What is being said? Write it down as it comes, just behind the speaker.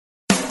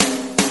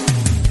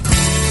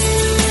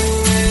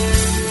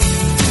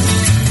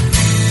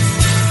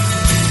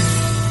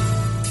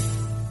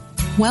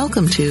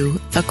Welcome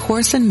to A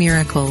Course in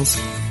Miracles,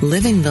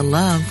 Living the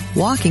Love,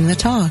 Walking the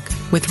Talk,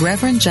 with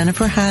Reverend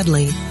Jennifer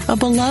Hadley, a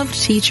beloved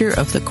teacher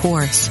of the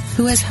Course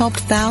who has helped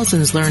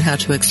thousands learn how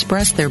to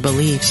express their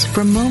beliefs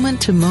from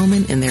moment to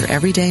moment in their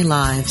everyday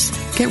lives.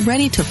 Get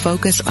ready to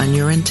focus on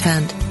your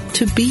intent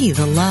to be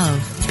the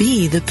love,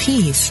 be the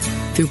peace,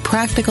 through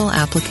practical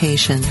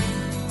application.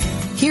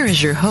 Here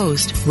is your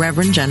host,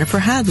 Reverend Jennifer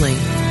Hadley.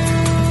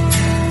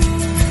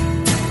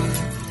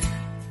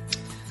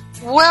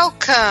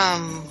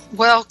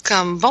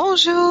 Welcome,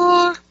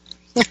 bonjour.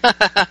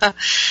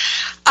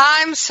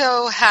 I'm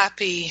so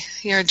happy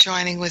you're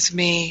joining with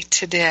me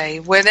today,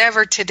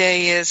 whatever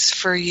today is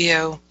for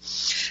you.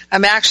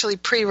 I'm actually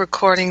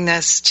pre-recording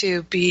this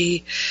to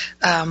be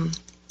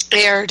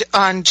aired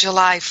on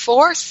July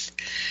 4th,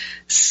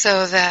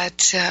 so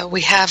that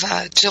we have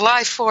a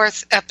July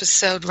 4th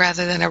episode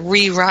rather than a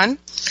rerun.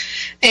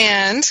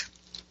 And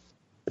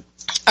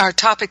our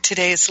topic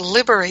today is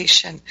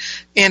liberation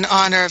in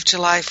honor of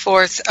July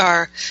 4th,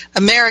 our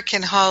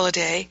American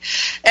holiday.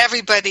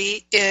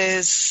 Everybody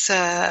is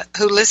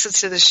who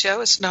listens to the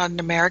show is not an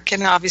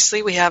American.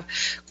 Obviously, we have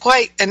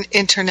quite an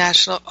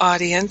international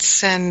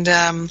audience, and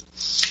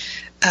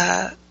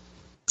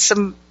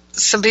some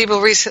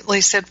people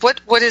recently said,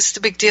 "What is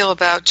the big deal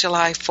about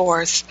July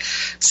 4th?"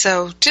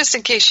 So, just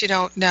in case you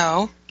don't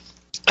know,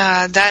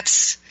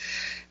 that's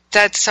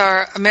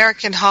our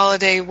American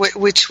holiday,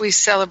 which we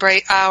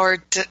celebrate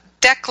our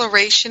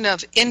Declaration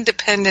of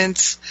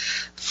Independence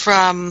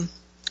from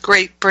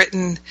Great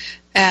Britain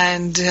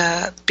and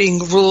being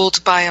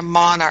ruled by a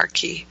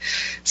monarchy.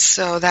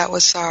 So that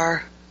was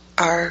our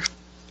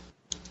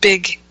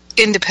big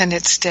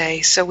Independence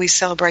Day. So we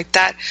celebrate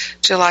that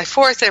July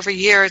 4th every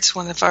year. It's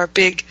one of our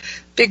big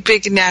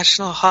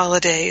national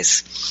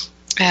holidays.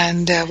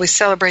 And we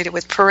celebrate it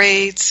with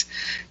parades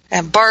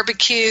and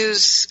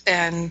barbecues,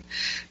 and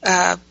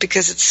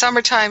because it's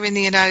summertime in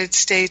the United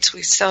States,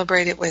 we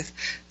celebrate it with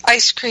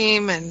ice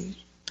cream and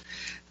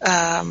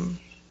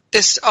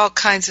just all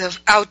kinds of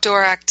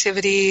outdoor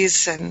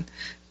activities, and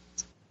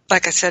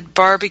like I said,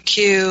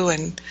 barbecue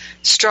and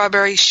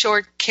strawberry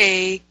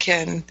shortcake,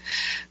 and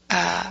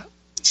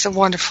it's a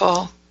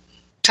wonderful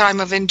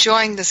time of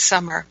enjoying the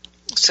summer.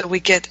 So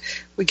we get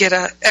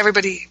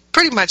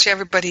pretty much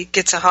everybody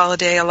gets a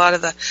holiday. A lot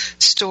of the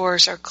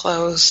stores are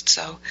closed,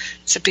 so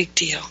it's a big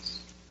deal.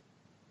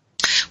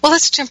 Well,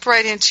 let's jump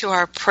right into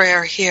our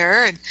prayer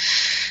here and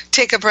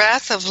take a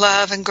breath of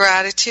love and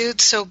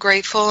gratitude. So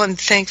grateful and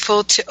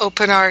thankful to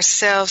open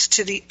ourselves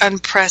to the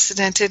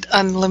unprecedented,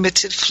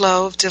 unlimited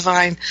flow of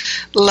divine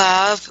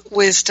love,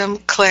 wisdom,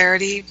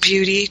 clarity,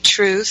 beauty,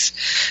 truth.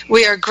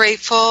 We are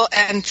grateful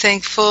and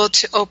thankful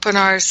to open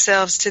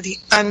ourselves to the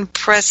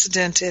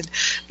unprecedented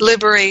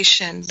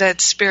liberation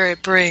that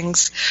Spirit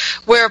brings.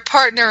 We're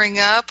partnering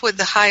up with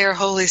the higher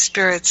Holy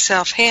Spirit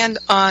self, hand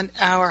on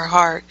our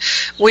heart.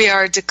 We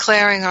are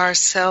declaring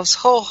ourselves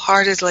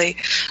wholeheartedly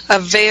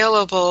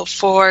available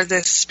for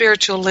the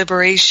spiritual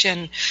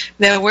liberation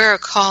that we're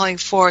calling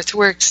forth.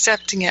 We're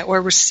accepting it.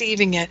 We're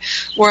receiving it.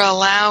 We're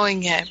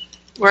allowing it.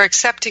 We're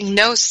accepting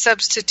no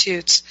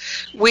substitutes.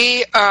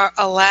 We are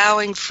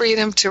allowing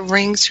freedom to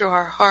ring through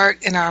our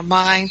heart and our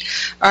mind,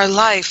 our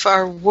life,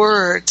 our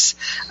words,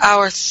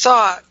 our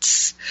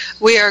thoughts.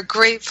 We are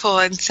grateful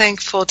and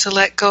thankful to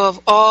let go of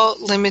all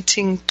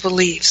limiting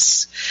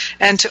beliefs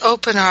and to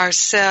open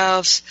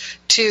ourselves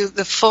to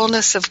the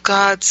fullness of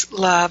God's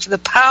love. The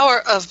power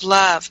of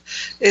love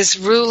is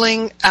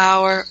ruling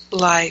our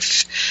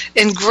life.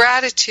 In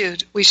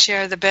gratitude, we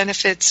share the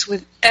benefits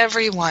with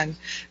everyone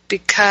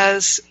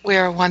because we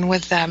are one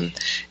with them.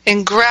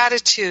 In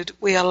gratitude,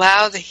 we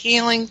allow the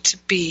healing to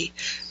be.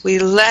 We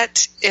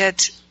let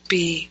it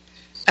be.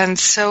 And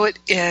so it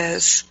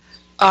is.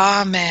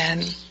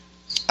 Amen.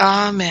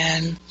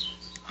 Amen.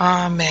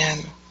 Amen.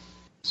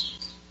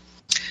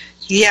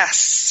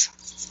 Yes.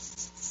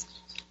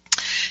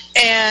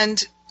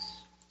 And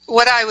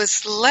what I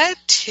was led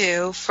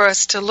to for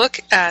us to look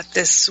at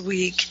this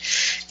week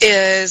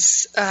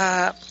is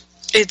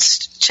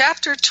it's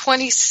chapter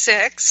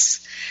 26,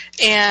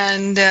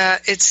 and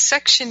it's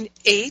section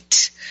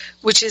 8,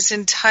 which is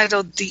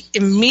entitled The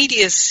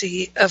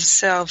Immediacy of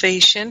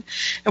Salvation.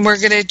 And we're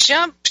going to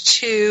jump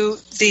to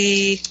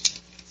the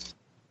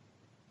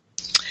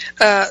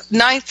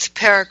 9th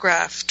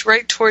paragraph,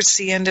 right towards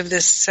the end of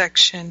this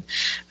section.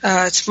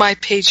 It's my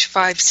page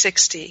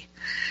 560.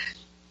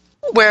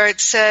 Where it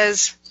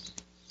says,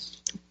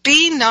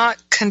 "Be not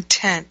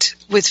content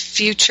with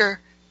future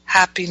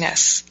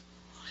happiness."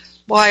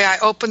 Boy, I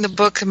opened the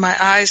book and my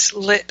eyes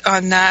lit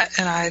on that,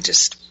 and I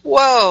just,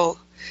 whoa,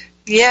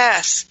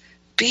 yes,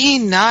 be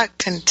not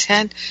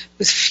content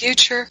with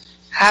future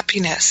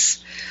happiness.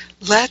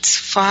 Let's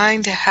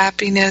find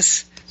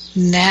happiness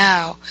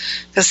now,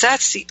 because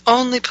that's the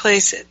only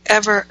place it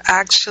ever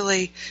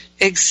actually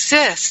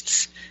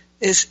exists,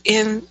 is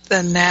in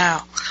the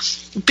now.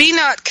 Be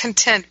not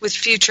content with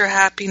future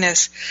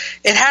happiness.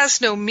 It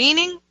has no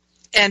meaning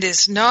and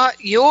is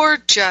not your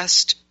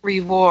just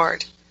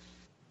reward.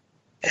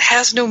 It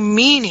has no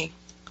meaning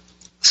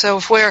So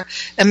if we're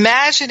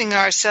imagining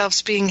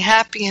ourselves being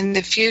happy in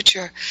the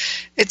future,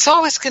 it's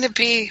always going to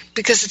be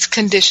because it's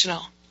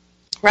conditional,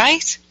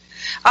 right?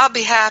 I'll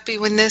be happy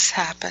when this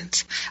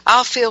happens.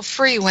 I'll feel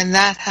free when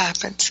that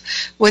happens.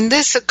 When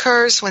this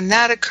occurs, when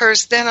that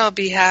occurs, then I'll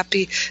be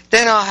happy.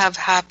 Then I'll have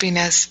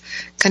happiness.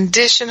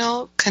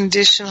 Conditional,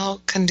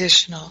 conditional,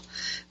 conditional.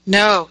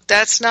 No,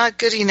 that's not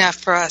good enough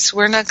for us.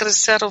 We're not going to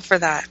settle for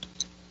that.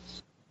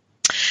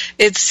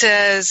 It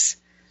says,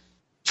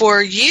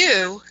 for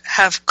you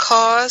have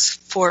cause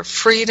for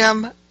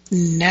freedom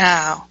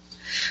now.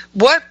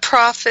 What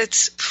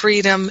profits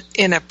freedom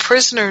in a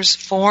prisoner's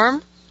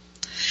form?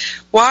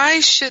 Why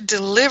should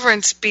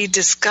deliverance be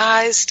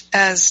disguised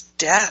as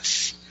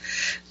death?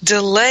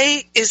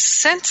 Delay is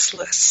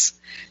senseless,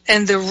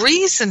 and the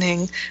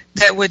reasoning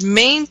that would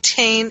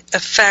maintain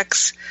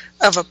effects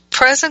of a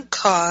present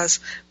cause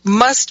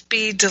must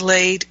be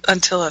delayed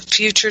until a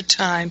future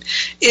time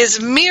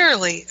is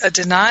merely a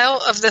denial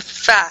of the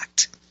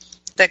fact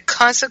that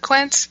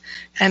consequence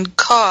and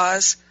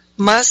cause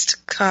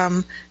must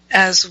come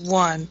as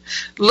one.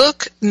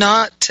 Look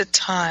not to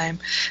time,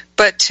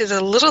 but to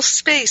the little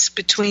space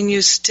between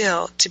you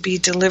still to be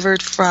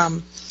delivered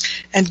from.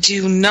 And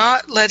do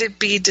not let it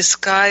be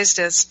disguised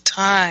as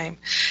time,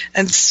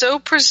 and so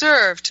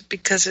preserved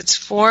because its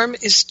form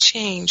is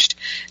changed,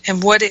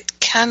 and what it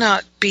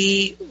cannot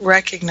be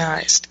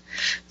recognized.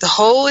 The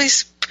Holy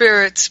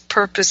Spirit's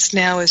purpose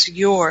now is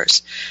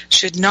yours.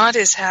 Should not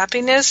his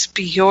happiness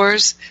be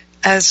yours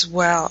as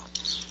well?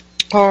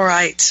 All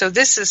right, so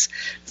this is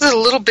a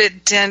little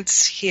bit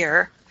dense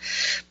here,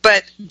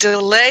 but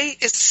delay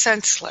is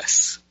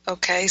senseless,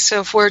 okay?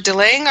 So if we're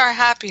delaying our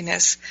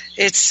happiness,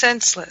 it's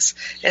senseless.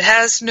 It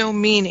has no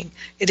meaning.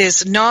 It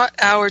is not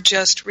our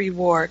just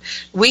reward.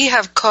 We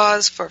have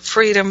cause for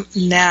freedom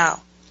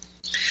now.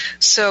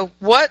 So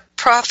what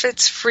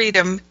profits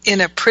freedom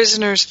in a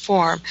prisoner's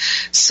form?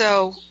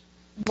 So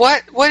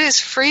what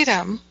is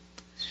freedom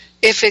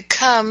if it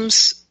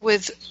comes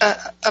with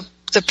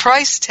the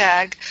price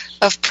tag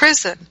of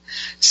prison?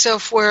 So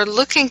if we're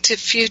looking to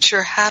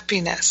future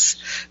happiness,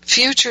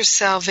 future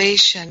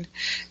salvation,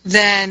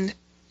 then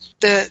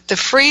the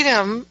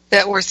freedom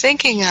that we're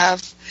thinking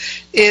of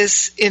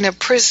is in a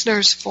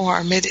prisoner's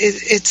form.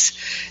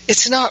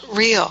 It's not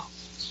real.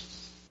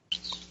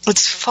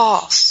 It's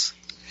false.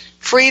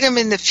 Freedom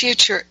in the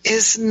future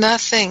is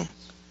nothing.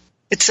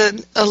 It's an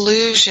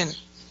illusion.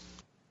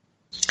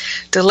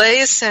 Delay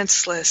is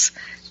senseless,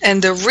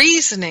 and the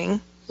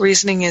reasoning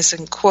is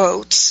in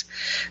quotes,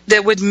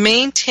 that would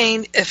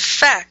maintain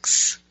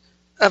effects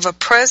of a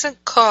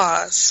present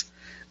cause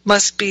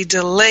must be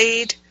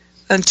delayed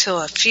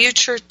until a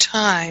future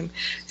time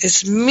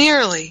is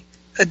merely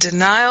a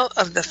denial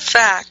of the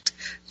fact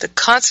the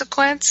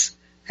consequence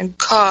and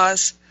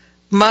cause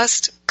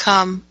must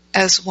come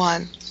as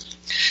one.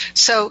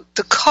 So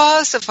the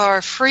cause of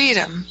our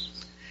freedom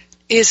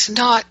is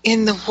not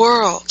in the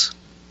world.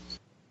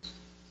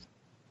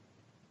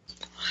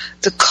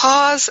 The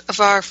cause of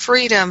our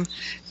freedom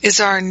is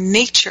our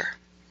nature.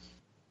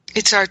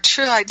 It's our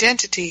true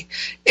identity.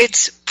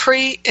 It's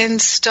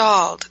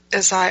pre-installed,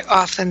 as I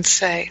often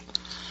say.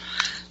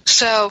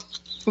 So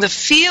the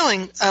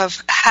feeling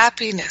of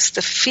happiness,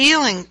 the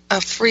feeling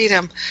of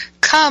freedom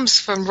comes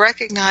from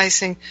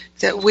recognizing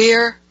that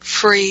we're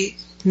free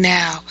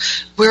now.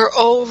 We're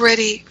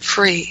already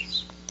free.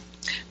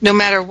 No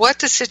matter what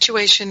the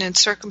situation and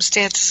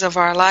circumstances of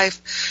our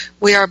life,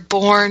 we are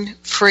born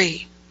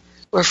free.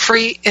 We're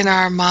free in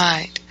our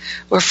mind.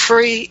 We're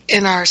free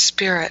in our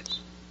spirit.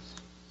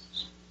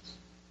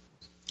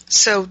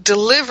 So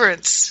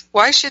deliverance,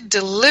 why should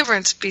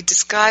deliverance be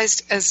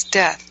disguised as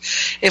death?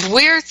 If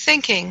we're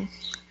thinking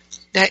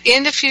that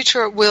in the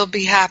future we'll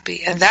be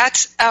happy, and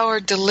that's our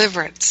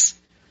deliverance,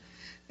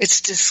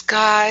 it's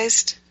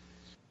disguised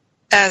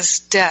as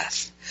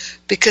death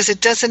because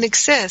it doesn't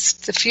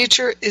exist. The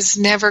future is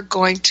never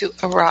going to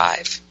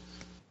arrive.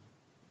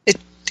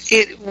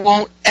 It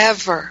won't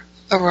ever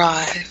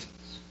arrive.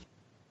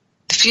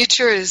 The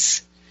future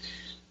is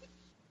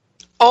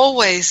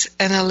always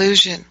an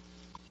illusion.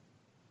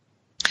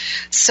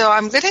 So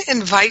I'm going to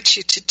invite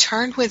you to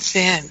turn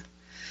within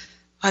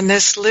on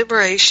this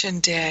Liberation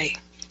Day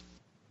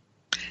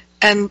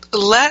and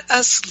let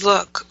us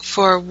look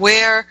for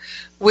where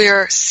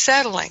we're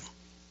settling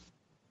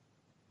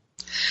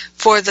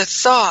for the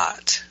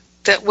thought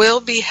that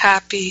we'll be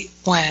happy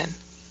when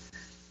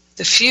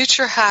the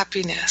future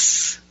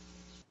happiness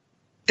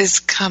is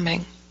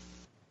coming.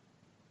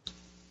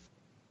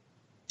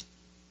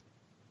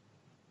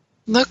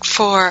 Look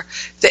for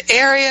the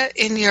area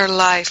in your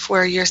life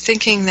where you're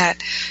thinking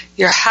that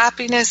your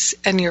happiness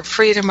and your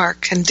freedom are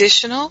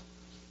conditional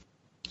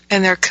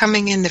and they're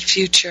coming in the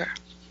future.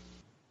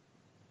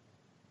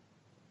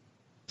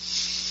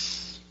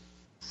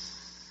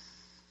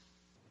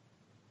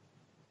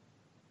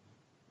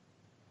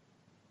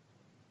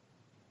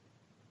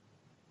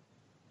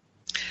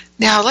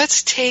 Now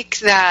let's take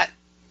that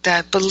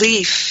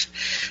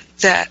belief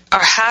that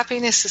our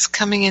happiness is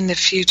coming in the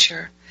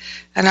future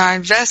and our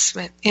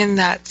investment in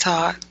that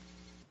thought.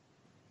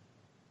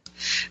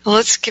 And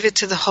let's give it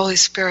to the Holy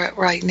Spirit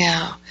right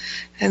now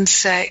and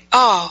say,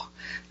 oh,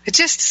 I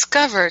just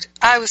discovered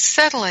I was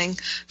settling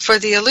for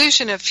the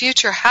illusion of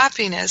future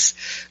happiness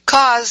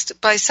caused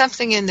by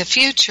something in the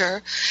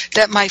future,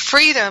 that my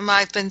freedom,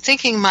 I've been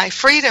thinking my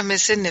freedom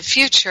is in the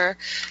future,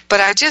 but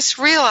I just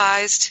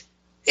realized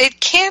it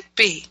can't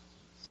be.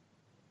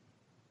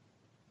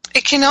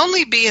 It can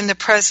only be in the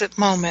present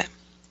moment.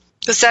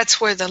 Because that's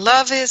where the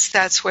love is,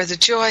 that's where the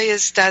joy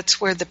is, that's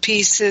where the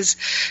peace is,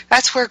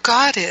 that's where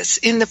God is,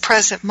 in the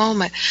present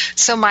moment.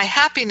 So my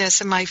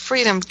happiness and my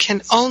freedom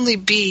can only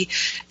be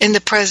in the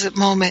present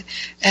moment.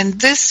 And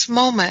this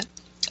moment,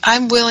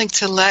 I'm willing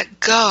to let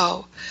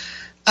go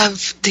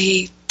of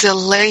the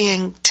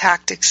delaying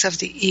tactics of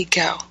the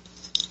ego.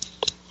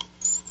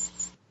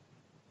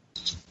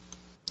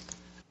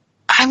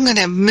 I'm going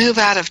to move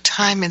out of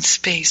time and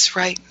space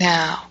right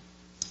now.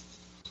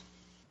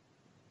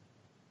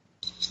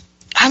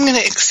 I'm going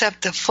to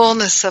accept the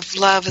fullness of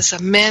love as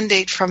a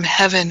mandate from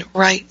heaven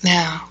right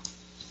now.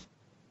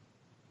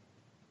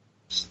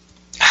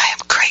 I am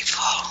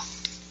grateful.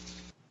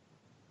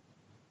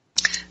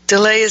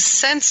 Delay is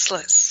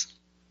senseless.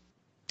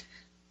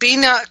 Be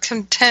not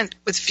content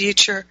with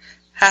future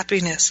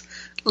happiness.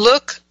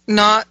 Look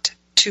not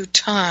to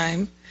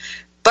time,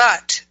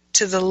 but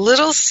to the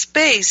little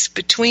space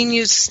between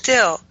you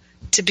still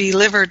to be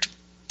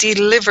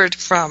delivered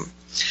from.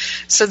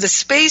 So the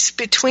space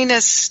between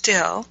us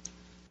still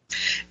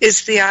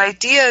is the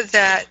idea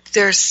that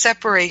there's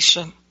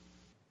separation.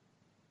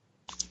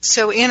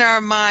 So in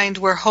our mind,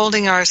 we're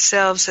holding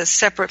ourselves as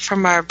separate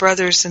from our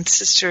brothers and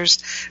sisters.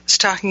 I was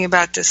talking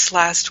about this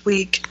last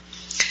week.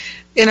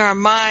 In our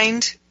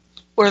mind,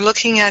 we're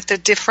looking at the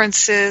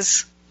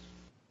differences,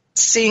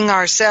 seeing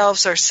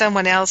ourselves or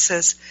someone else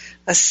as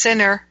a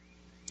sinner.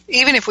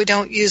 Even if we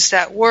don't use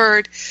that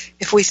word,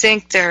 if we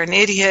think they're an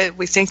idiot,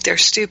 we think they're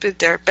stupid,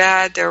 they're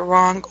bad, they're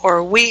wrong,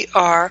 or we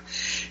are,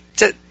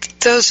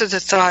 those are the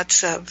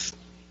thoughts of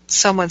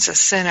someone's a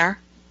sinner.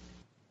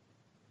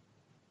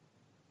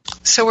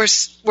 So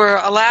we're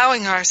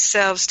allowing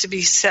ourselves to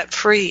be set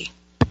free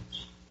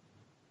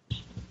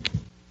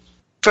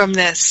from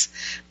this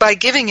by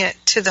giving it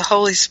to the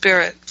Holy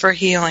Spirit for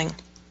healing.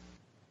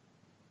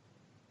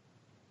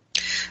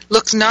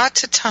 Look not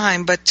to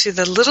time, but to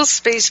the little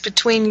space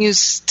between you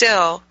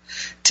still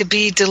to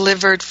be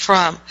delivered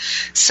from.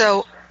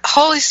 So,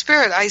 Holy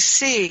Spirit, I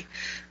see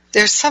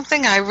there's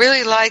something I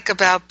really like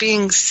about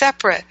being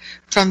separate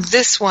from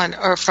this one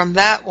or from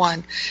that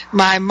one.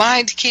 My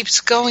mind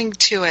keeps going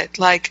to it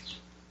like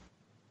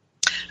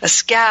a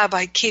scab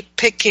I keep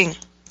picking.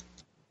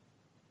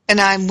 And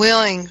I'm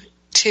willing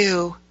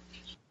to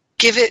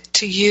give it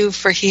to you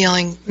for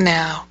healing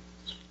now.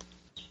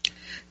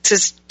 It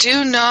says,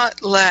 do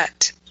not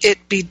let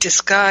it be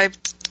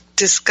disguised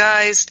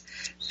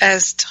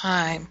as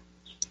time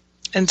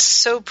and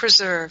so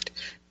preserved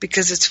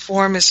because its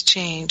form is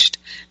changed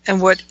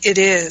and what it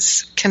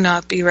is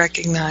cannot be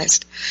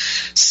recognized.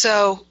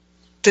 So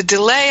the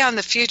delay on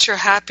the future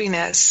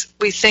happiness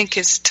we think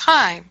is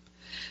time,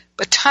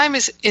 but time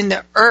is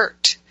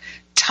inert.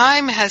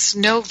 Time has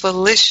no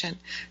volition.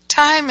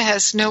 Time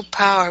has no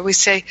power. We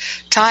say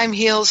time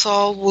heals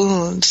all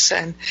wounds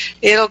and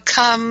it'll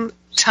come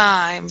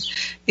time,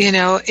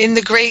 in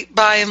the great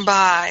by and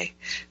by.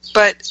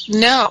 But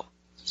no,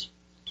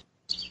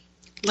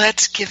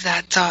 let's give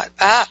that thought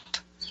up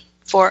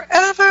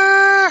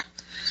forever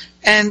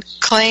and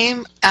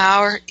claim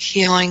our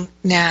healing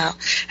now.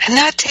 And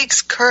that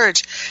takes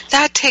courage.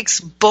 That takes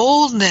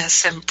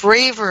boldness and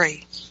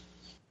bravery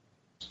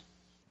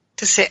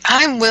to say,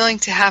 I'm willing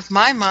to have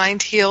my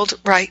mind healed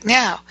right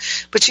now.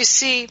 But you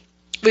see,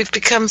 we've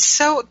become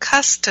so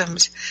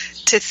accustomed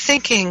to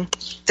thinking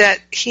that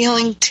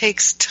healing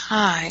takes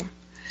time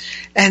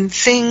and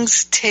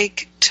things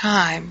take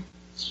time,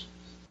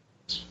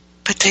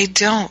 but they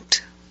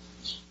don't.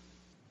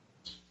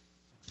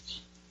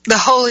 The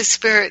Holy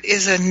Spirit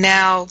is a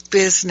now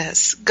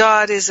business.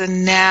 God is a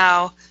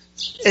now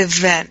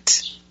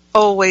event,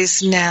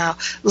 always now.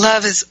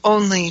 Love is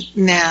only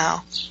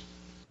now.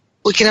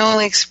 We can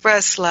only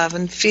express love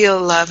and feel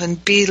love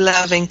and be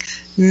loving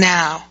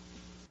now.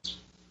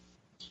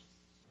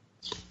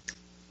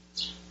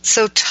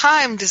 So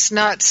time does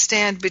not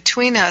stand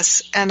between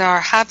us and our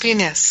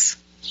happiness.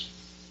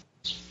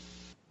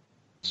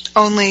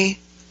 Only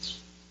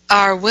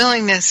our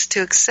willingness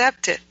to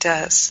accept it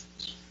does.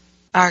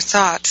 Our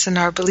thoughts and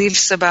our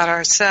beliefs about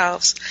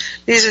ourselves,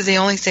 these are the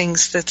only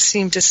things that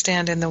seem to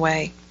stand in the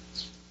way.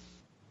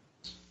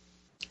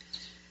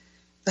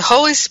 The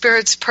Holy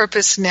Spirit's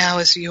purpose now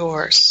is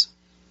yours.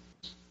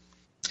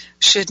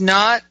 Should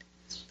not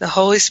the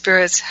Holy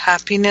Spirit's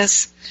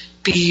happiness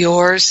be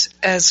yours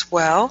as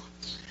well?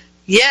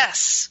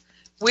 Yes,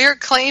 we're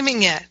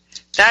claiming it.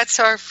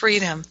 That's our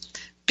freedom.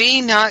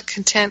 Be not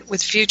content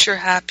with future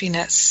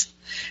happiness.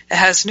 It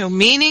has no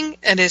meaning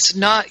and is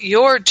not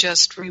your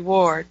just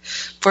reward,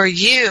 for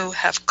you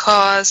have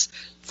cause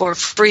for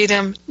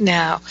freedom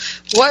now.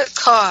 What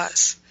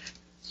cause?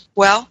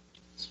 Well,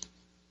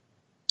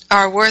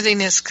 our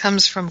worthiness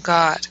comes from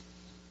God.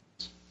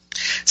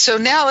 So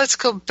now let's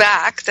go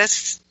back.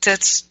 That's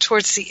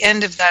towards the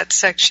end of that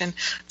section.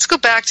 Let's go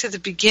back to the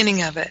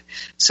beginning of it.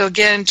 So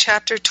again,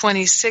 chapter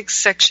 26,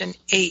 section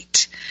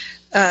 8.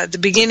 The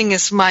beginning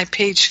is my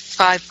page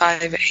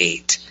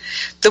 558.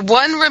 The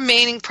one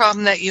remaining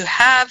problem that you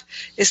have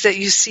is that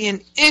you see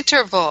an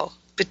interval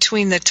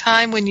between the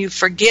time when you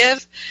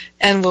forgive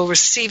and will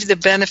receive the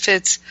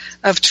benefits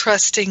of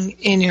trusting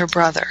in your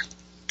brother.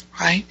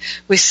 Right?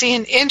 We see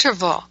an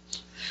interval.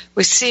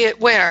 We see it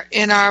where?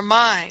 In our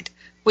mind.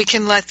 We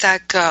can let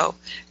that go,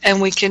 and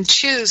we can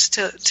choose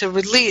to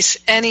release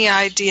any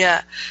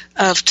idea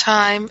of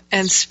time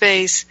and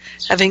space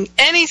having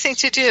anything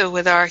to do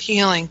with our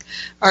healing,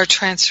 our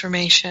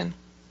transformation.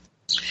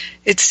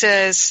 It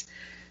says,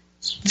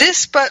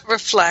 this but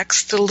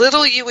reflects the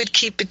little you would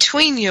keep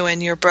between you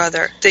and your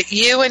brother, that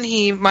you and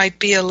he might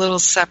be a little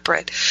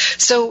separate.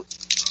 So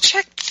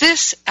check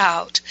this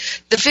out.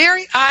 The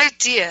very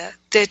idea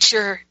that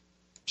your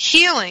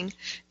healing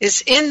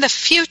is in the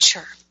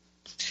future,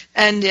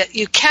 and that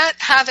you can't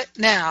have it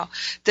now,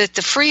 that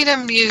the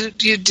freedom you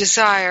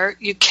desire,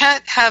 you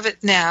can't have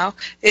it now,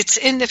 it's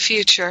in the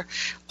future.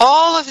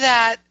 All of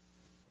that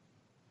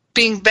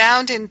being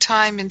bound in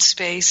time and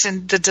space,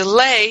 and the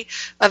delay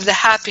of the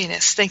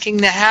happiness, thinking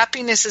the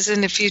happiness is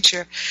in the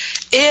future,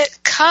 it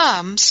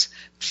comes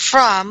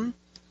from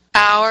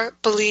our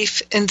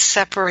belief in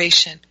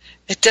separation.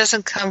 It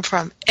doesn't come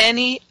from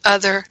any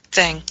other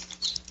thing.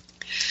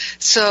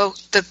 So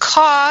the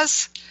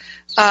cause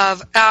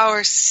of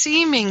our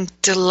seeming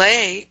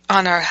delay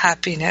on our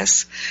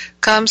happiness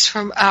comes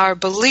from our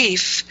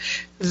belief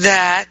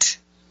that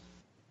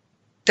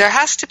there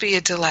has to be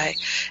a delay.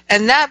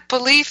 And that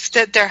belief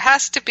that there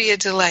has to be a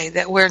delay,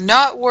 that we're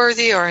not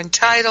worthy or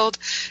entitled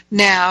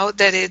now,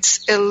 that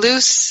it's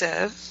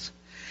elusive,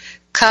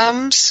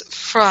 comes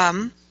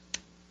from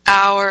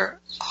our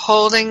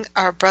holding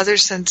our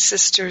brothers and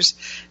sisters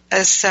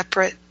as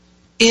separate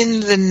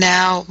in the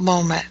now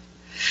moment.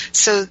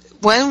 So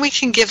when we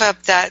can give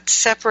up that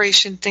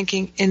separation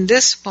thinking in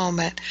this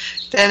moment,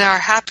 then our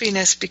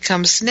happiness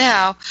becomes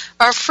now.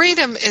 Our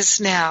freedom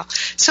is now.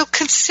 So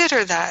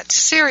consider that.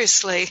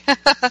 Seriously.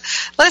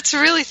 Let's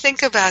really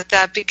think about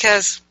that,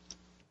 because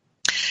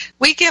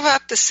we give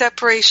up the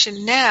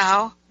separation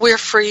now, we're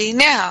free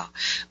now.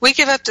 We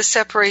give up the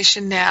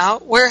separation now,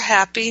 we're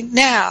happy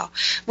now.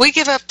 We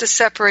give up the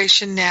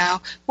separation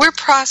now, we're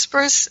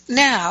prosperous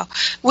now.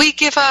 We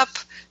give up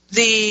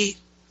the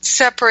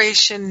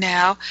separation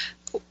now,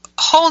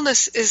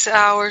 wholeness is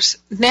ours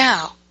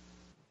now.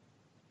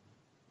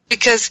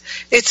 Because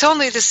it's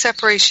only the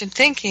separation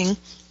thinking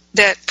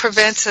that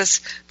prevents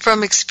us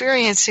from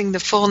experiencing the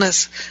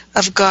fullness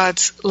of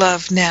God's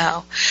love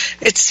now.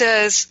 It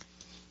says,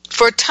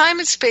 for time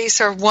and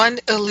space are one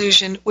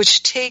illusion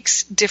which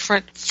takes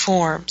different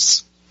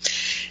forms.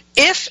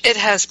 If it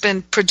has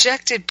been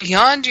projected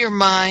beyond your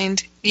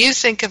mind, you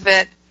think of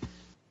it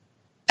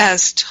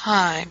as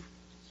time.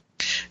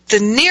 The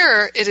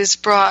nearer it is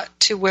brought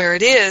to where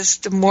it is,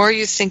 the more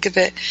you think of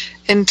it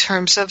in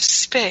terms of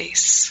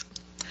space.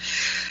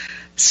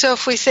 So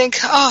if we think,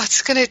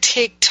 it's going to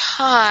take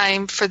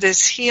time for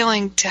this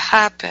healing to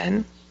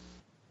happen,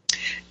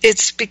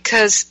 it's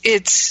because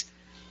it's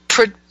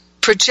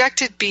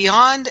projected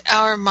beyond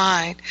our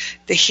mind.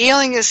 The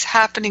healing is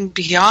happening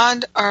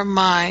beyond our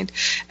mind,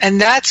 and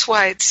that's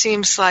why it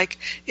seems like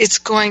it's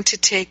going to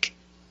take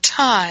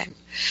time.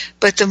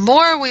 But the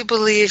more we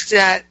believe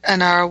that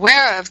and are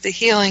aware of the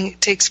healing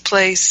takes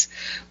place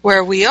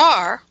where we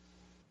are,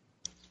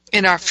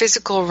 in our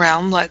physical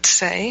realm, let's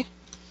say,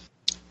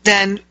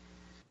 then,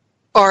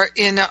 or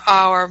in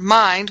our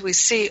mind, we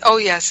see,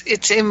 yes,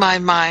 it's in my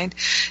mind,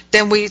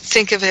 then we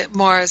think of it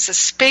more as a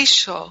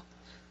spatial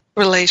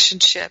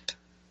relationship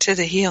to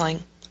the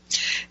healing.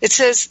 It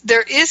says,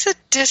 there is a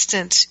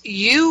distance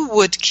you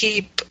would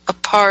keep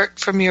apart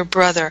from your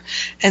brother,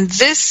 and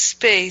this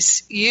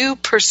space you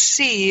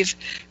perceive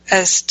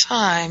as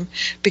time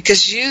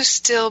because you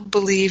still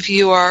believe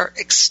you are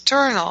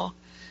external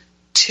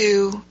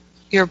to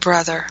your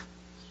brother.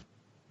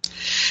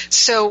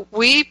 So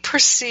we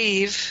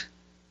perceive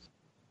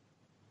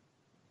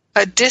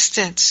a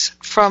distance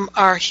from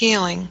our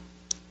healing,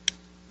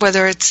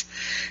 whether it's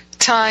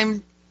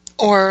time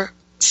or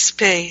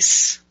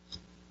space,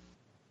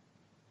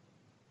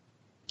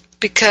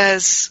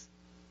 because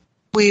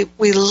we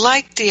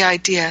like the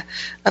idea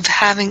of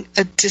having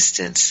a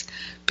distance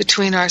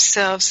between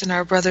ourselves and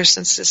our brothers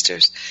and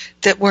sisters,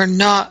 that we're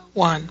not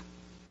one.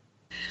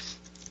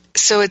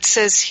 So it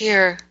says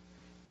here,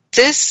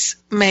 this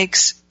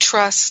makes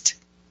trust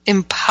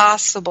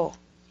impossible.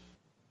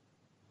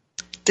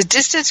 The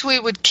distance we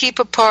would keep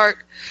apart,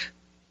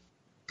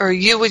 or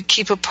you would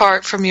keep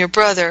apart from your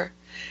brother,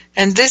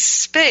 and this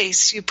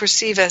space you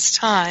perceive as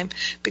time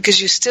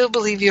because you still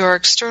believe you are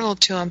external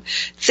to him,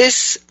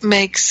 this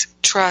makes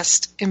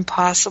trust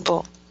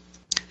impossible.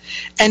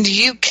 And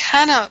you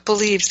cannot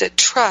believe that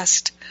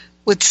trust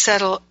would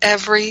settle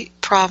every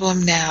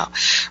problem now.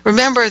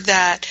 Remember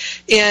that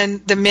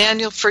in the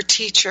Manual for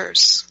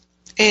Teachers,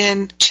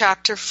 in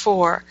chapter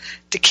 4,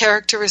 the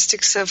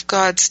characteristics of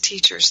God's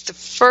teachers. The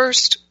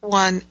first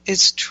one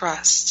is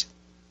trust.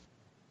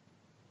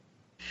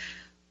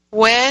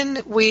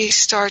 When we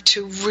start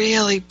to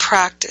really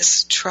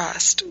practice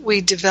trust, we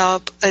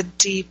develop a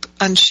deep,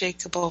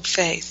 unshakable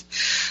faith.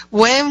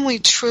 When we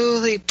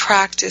truly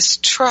practice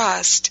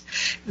trust,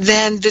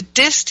 then the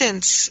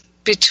distance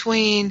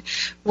between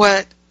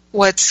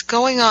what's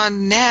going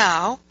on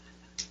now,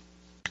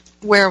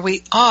 where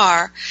we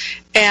are,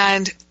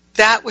 and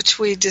that which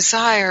we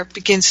desire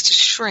begins to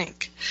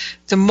shrink.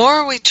 The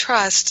more we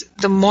trust,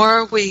 the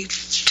more we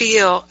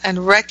feel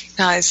and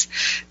recognize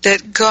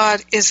that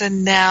God is a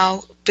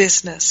now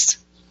business.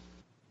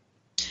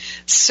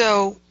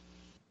 So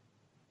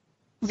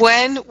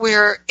when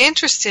we're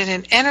interested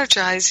in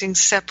energizing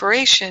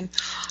separation,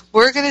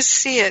 we're going to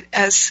see it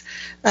as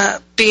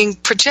being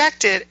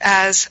projected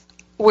as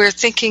we're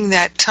thinking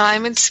that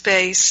time and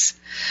space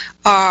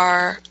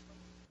are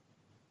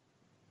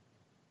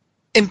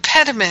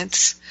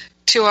impediments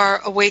to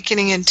our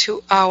awakening and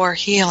to our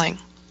healing.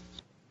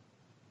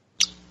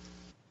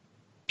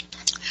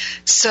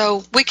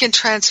 So we can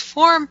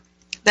transform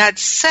that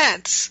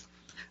sense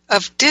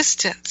of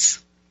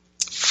distance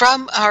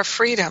from our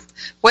freedom,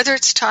 whether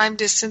it's time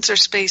distance or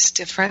space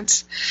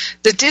difference,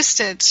 the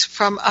distance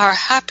from our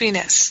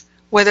happiness,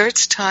 whether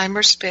it's time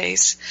or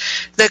space,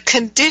 the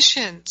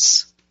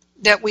conditions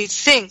that we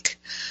think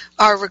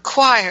are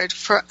required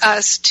for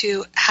us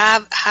to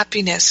have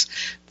happiness,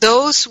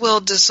 those will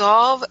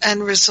dissolve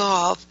and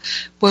resolve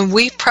when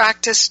we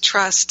practice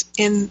trust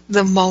in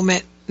the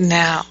moment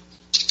now.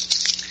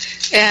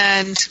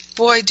 And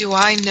boy, do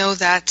I know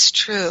that's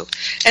true.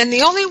 And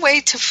the only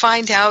way to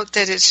find out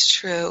that it's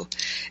true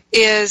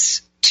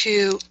is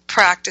to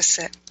practice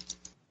it.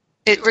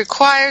 It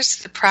requires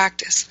the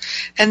practice.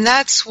 And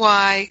that's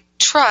why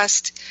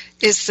trust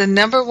is the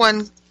number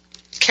one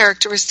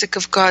characteristic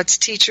of God's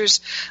teachers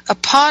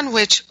upon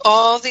which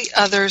all the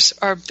others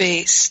are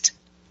based.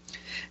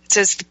 It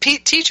says the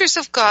teachers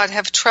of God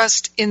have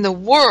trust in the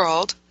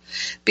world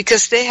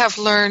because they have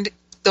learned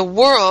the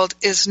world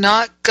is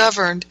not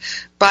governed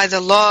by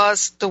the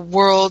laws the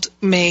world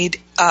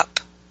made up.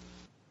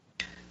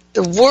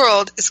 The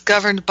world is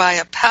governed by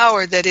a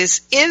power that is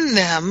in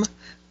them,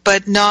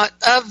 but not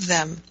of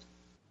them.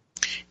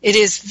 It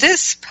is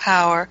this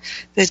power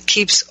that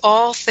keeps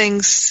all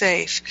things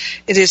safe.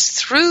 It is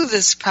through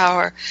this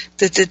power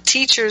that the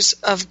teachers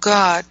of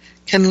God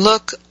can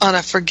look on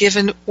a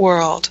forgiven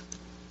world.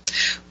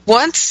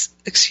 When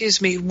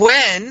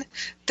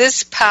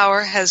this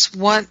power has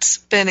once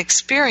been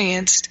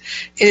experienced,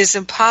 it is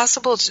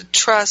impossible to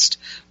trust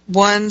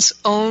one's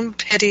own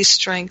petty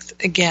strength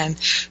again.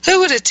 Who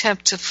would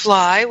attempt to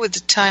fly with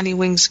the tiny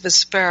wings of a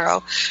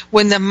sparrow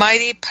when the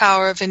mighty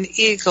power of an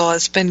eagle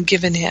has been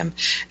given him?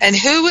 And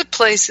who would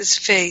place his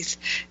faith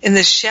in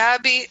the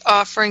shabby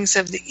offerings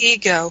of the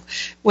ego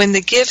when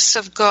the gifts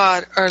of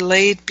God are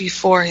laid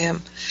before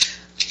him?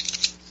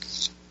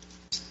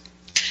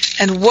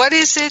 And what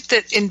is it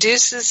that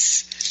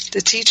induces the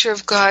teacher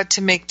of God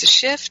to make the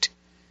shift?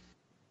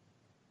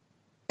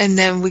 And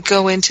then we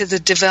go into the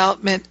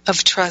development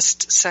of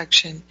trust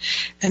section.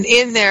 And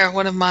in there,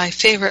 one of my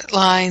favorite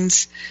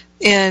lines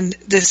in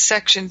this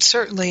section,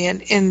 certainly,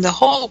 and in the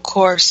whole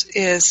course,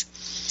 is,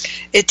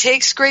 it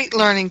takes great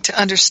learning to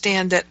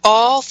understand that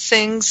all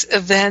things,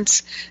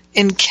 events,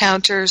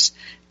 encounters,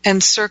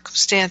 and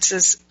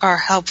circumstances are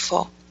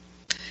helpful.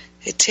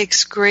 It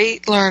takes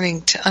great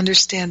learning to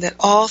understand that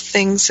all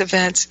things,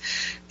 events,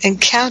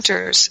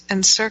 encounters,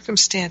 and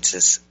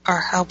circumstances are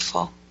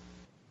helpful.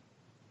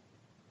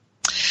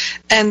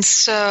 And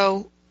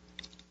so,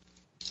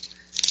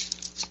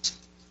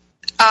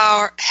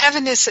 our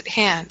heaven is at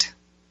hand.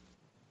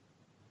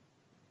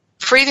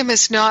 Freedom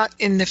is not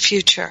in the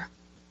future.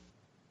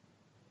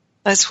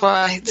 That's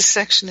why the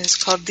section is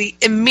called The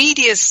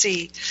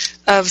Immediacy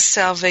of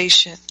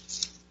Salvation.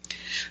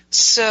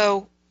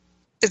 So,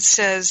 it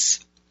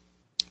says,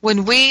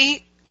 when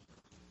we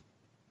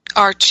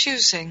are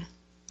choosing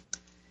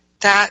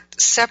that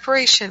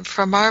separation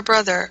from our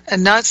brother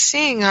and not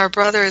seeing our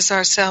brother as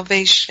our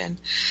salvation,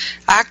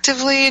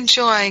 actively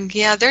enjoying,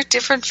 yeah, they're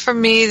different from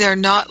me, they're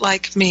not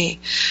like me,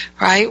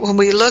 right? When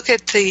we look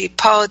at the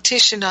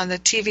politician on the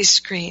TV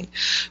screen,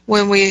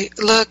 when we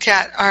look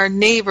at our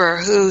neighbor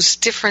who's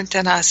different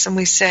than us and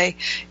we say,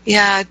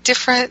 yeah,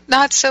 different,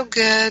 not so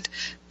good,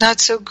 not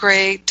so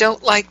great,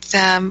 don't like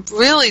them,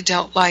 really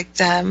don't like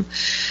them,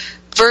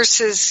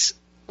 versus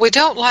we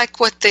don't like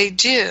what they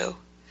do.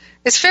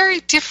 It's very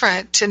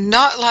different to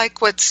not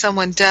like what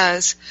someone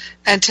does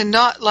and to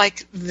not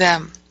like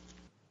them.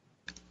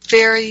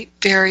 Very,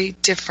 very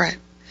different.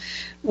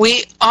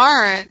 We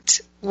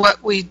aren't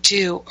what we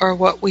do or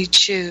what we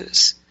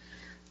choose,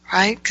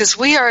 right? Because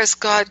we are as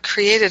God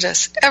created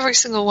us, every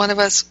single one of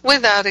us,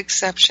 without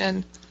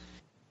exception,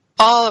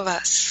 all of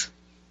us.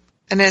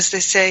 And as they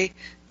say,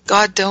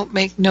 God don't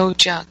make no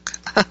junk.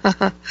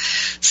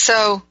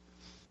 So,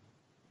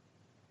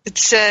 it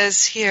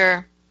says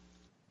here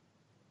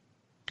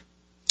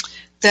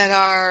that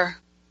our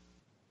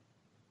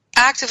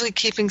actively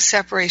keeping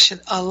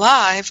separation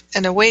alive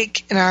and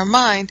awake in our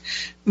mind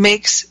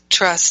makes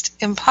trust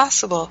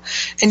impossible.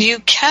 And you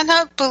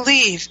cannot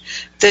believe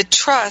that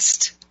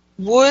trust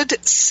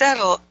would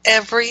settle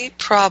every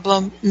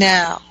problem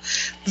now.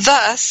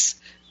 Thus,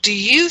 do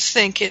you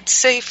think it's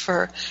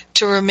safer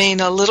to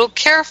remain a little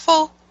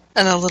careful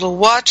and a little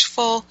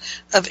watchful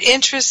of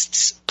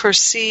interests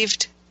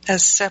perceived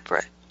as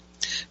separate?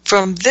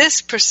 From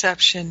this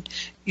perception,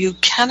 you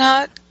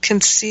cannot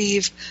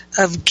conceive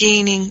of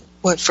gaining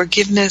what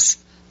forgiveness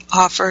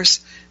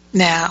offers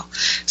now.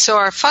 So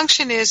our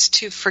function is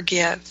to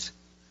forgive,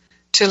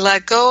 to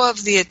let go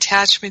of the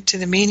attachment to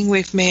the meaning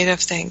we've made of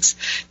things.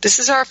 This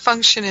is our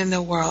function in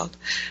the world.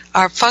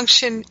 Our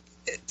function,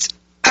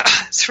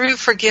 through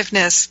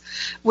forgiveness,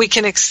 we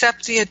can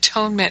accept the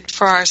atonement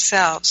for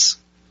ourselves.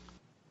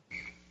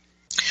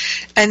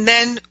 And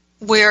then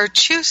we are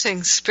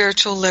choosing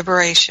spiritual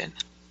liberation.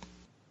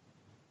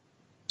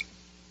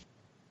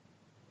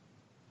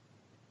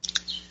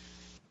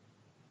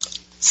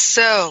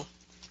 So,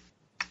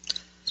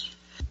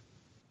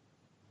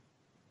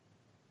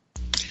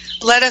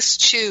 let us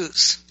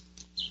choose.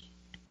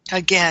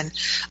 Again,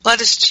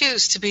 let us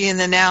choose to be in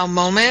the now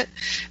moment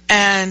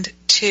and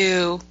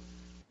to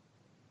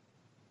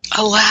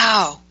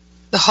allow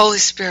the Holy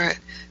Spirit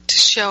to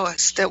show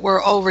us that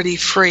we're already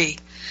free,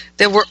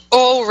 that we're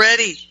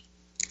already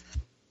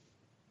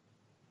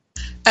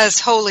as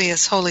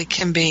holy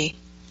can be.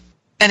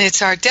 And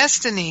it's our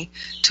destiny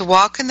to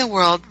walk in the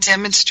world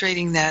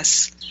demonstrating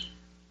this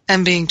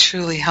and being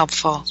truly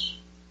helpful.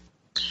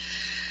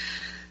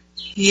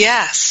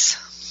 Yes,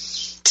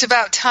 it's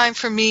about time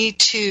for me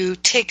to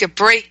take a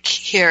break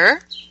here.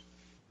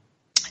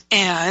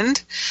 And,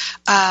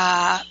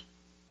 gosh,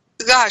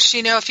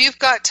 if you've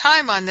got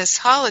time on this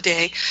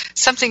holiday,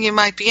 something you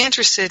might be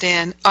interested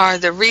in are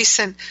the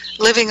recent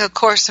Living A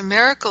Course in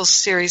Miracles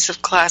series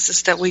of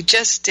classes that we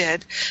just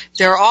did.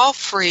 They're all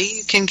free.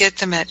 You can get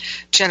them at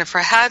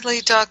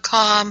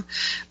jenniferhadley.com,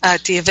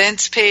 at the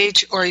events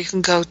page, or you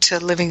can go to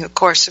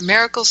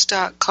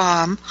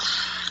livingacourseinmiracles.com.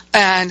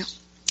 And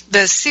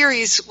the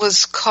series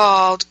was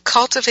called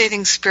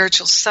Cultivating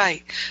Spiritual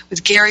Sight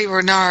with Gary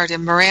Renard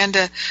and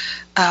Miranda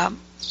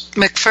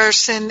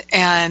McPherson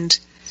and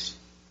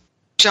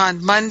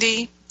John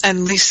Mundy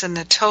and Lisa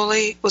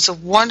Natoli. It was a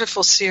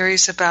wonderful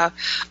series about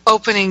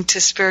opening to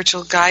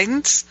spiritual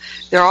guidance.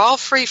 They're all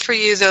free for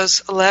you.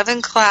 Those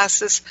 11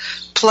 classes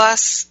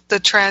plus the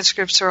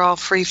transcripts are all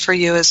free for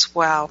you as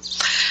well.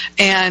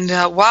 And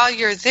while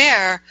you're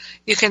there,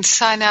 you can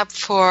sign up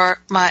for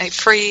my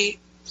free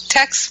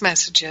text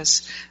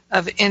messages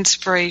of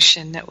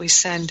inspiration that we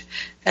send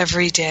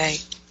every day.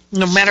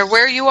 No matter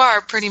where you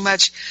are, pretty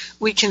much,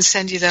 we can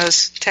send you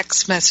those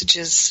text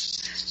messages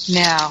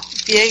now.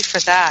 Yay for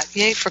that.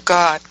 Yay for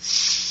God.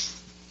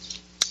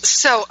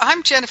 So,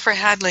 I'm Jennifer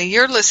Hadley.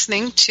 You're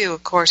listening to A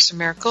Course in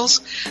Miracles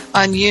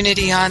on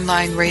Unity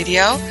Online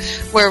Radio,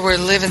 where we're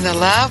living the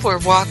love, we're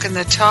walking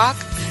the talk,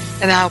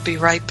 and I'll be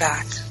right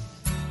back.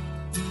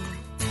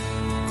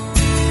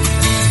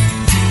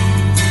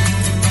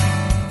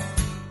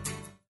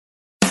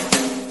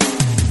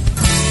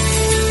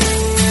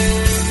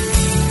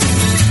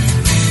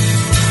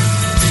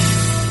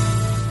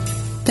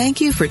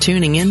 Thank you for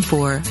tuning in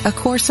for A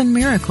Course in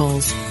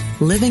Miracles,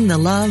 Living the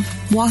Love,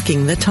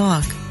 Walking the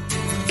Talk.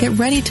 Get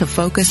ready to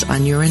focus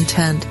on your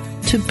intent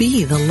to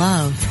be the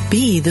love,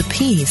 be the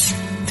peace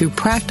through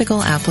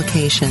practical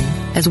application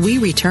as we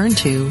return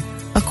to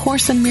A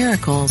Course in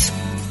Miracles,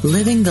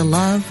 Living the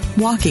Love,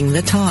 Walking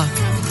the Talk.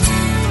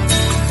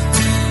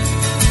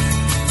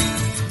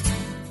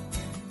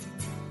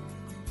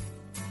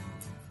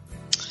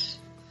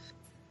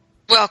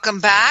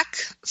 Welcome back.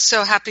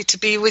 So happy to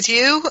be with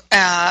you.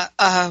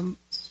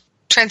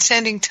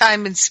 Transcending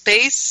time and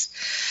space.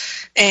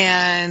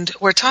 And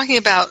we're talking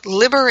about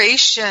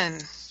liberation,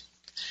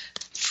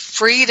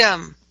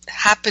 freedom,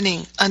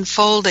 happening,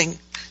 unfolding,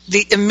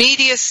 the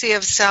immediacy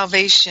of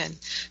salvation,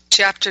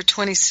 Chapter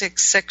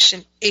 26,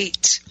 Section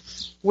 8.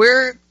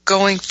 We're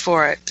going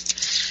for it.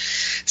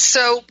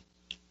 So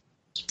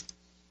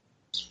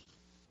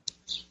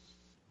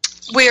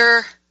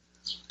we're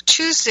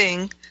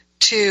choosing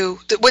to,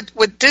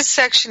 what this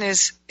section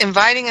is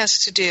inviting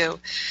us to do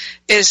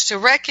is to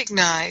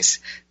recognize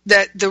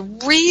that the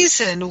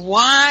reason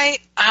why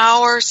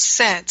our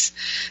sense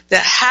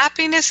that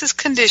happiness is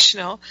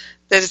conditional,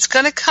 that it's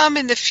going to come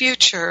in the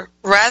future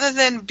rather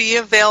than be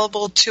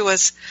available to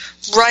us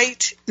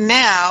right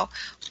now,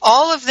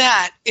 all of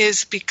that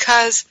is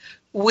because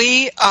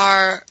we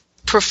are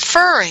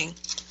preferring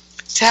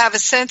to have a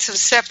sense of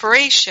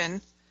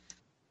separation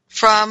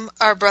from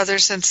our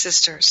brothers and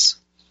sisters.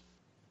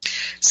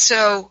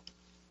 So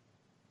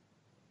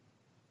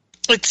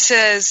it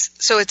says,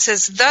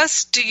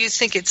 thus do you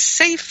think it's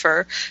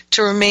safer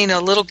to remain a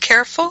little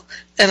careful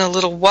and a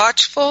little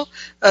watchful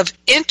of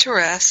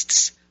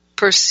interests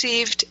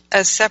perceived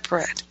as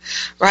separate,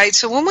 right?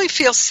 So when we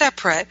feel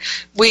separate,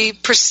 we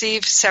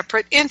perceive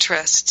separate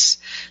interests.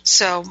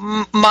 So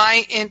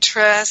my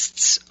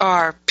interests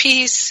are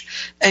peace,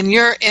 and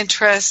your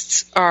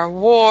interests are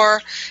war,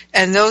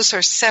 and those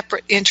are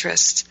separate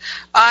interests.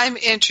 I'm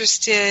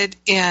interested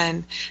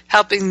in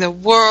helping the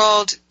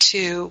world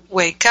to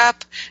wake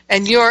up,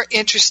 and you're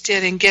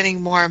interested in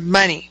getting more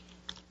money.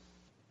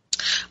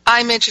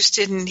 I'm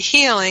interested in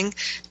healing,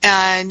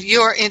 and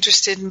you're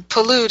interested in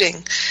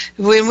polluting.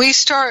 When we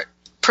start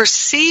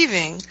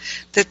perceiving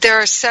that there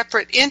are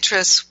separate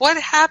interests, what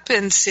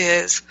happens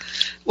is,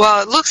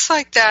 well, it looks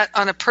like that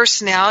on a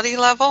personality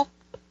level.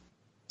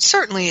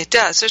 Certainly it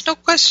does. There's no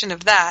question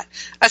of that.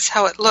 That's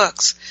how it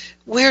looks.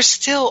 We're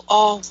still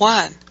all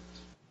one.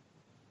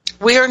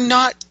 We are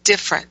not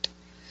different.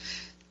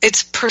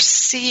 It's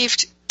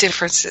perceived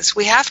differences.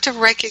 We have to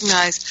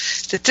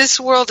recognize that this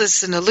world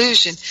is an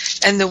illusion,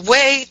 and the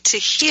way to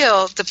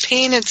heal the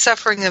pain and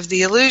suffering of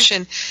the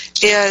illusion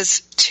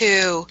is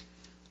to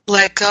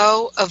let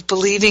go of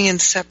believing in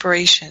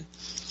separation.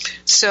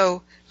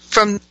 So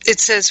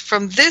it says,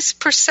 from this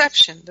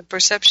perception, the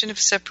perception of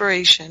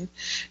separation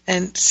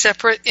and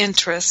separate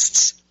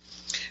interests,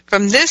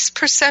 from this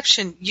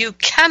perception you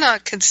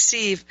cannot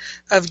conceive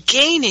of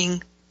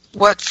gaining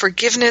what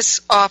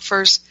forgiveness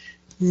offers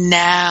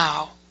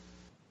now.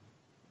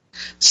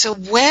 So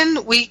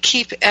when we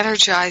keep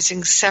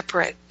energizing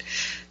separate,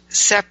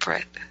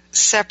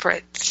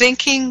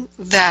 thinking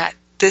that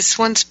this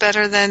one's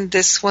better than,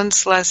 this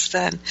one's less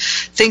than,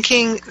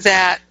 thinking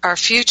that our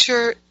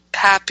future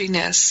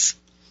happiness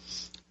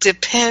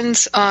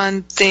depends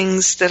on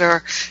things that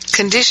are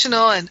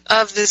conditional and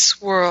of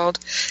this world,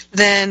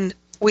 then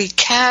we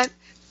can't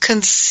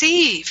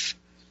conceive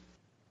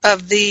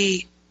of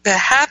the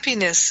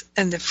happiness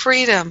and the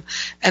freedom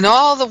and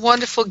all the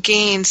wonderful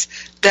gains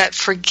that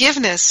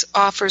forgiveness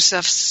offers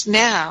us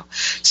now.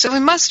 So we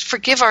must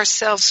forgive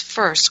ourselves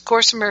first.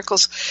 Course in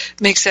Miracles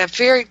makes that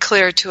very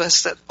clear to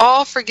us, that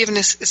all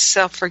forgiveness is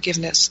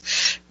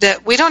self-forgiveness,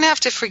 that we don't have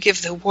to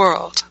forgive the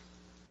world.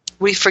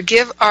 We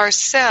forgive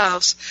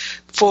ourselves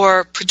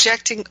for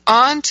projecting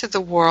onto the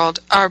world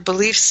our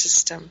belief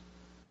system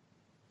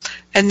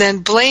and then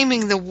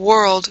blaming the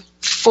world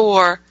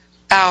for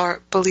our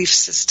belief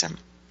system.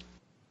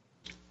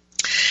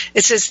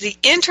 It says the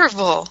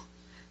interval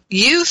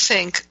you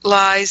think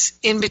lies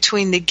in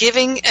between the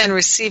giving and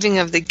receiving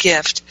of the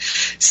gift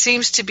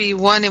seems to be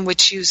one in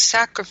which you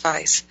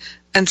sacrifice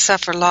and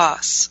suffer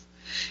loss.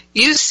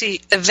 You see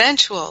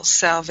eventual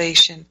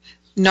salvation,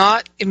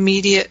 not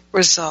immediate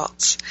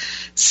results.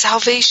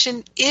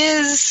 Salvation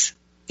is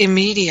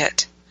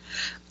immediate.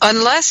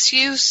 Unless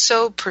you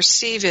so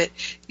perceive it,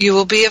 you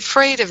will be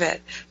afraid of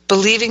it,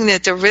 believing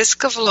that the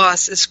risk of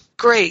loss is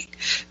great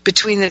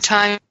between the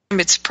time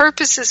its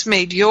purpose is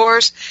made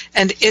yours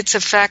and its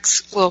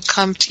effects will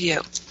come to you.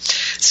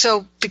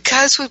 So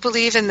because we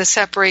believe in the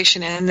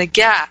separation and the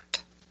gap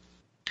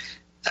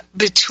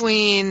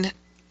between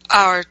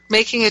our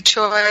making a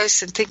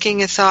choice and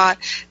thinking a thought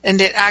and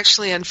it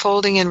actually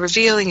unfolding and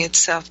revealing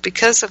itself,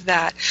 because of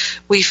that,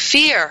 we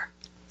fear.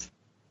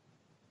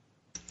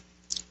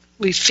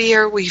 We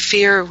fear.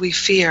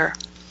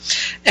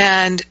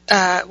 And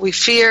we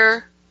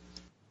fear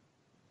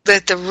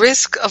that the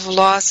risk of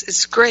loss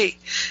is great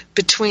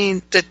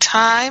between the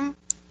time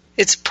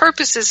its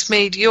purpose is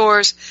made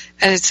yours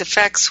and its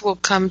effects will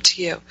come to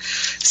you.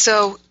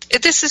 So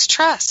this is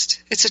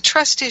trust. It's a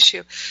trust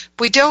issue.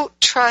 We don't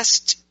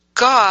trust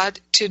God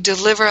to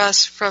deliver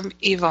us from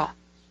evil.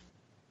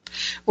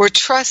 We're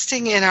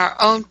trusting in our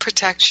own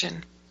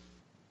protection.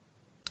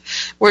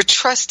 We're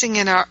trusting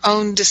in our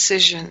own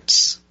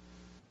decisions.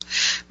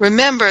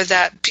 Remember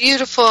that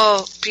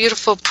beautiful,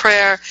 beautiful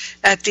prayer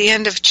at the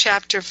end of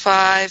chapter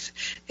 5.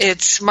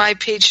 It's my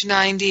page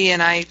 90,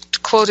 and I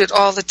quote it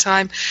all the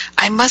time.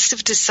 I must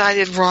have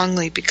decided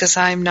wrongly because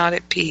I am not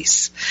at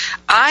peace.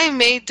 I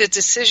made the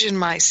decision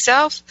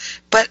myself,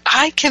 but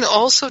I can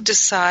also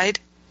decide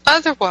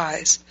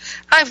otherwise.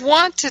 I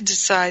want to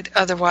decide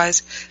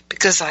otherwise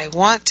because I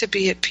want to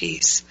be at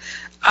peace.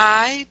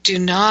 I do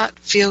not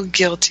feel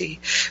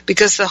guilty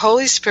because the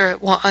Holy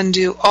Spirit will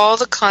undo all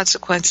the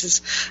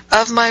consequences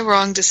of my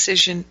wrong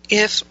decision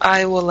if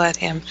I will let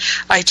Him.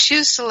 I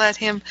choose to let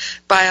Him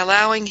by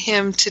allowing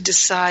Him to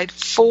decide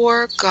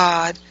for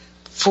God,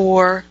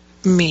 for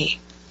me.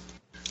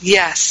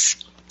 Yes,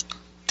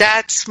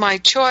 that's my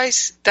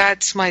choice.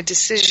 That's my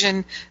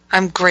decision.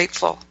 I'm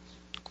grateful.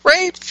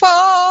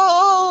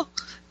 Grateful!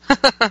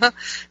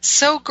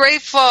 So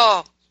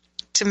grateful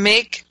to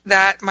make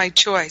that my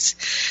choice.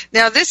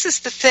 Now, this is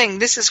the thing.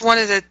 This is one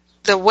of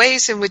the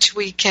ways in which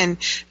we can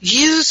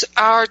use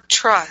our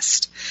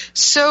trust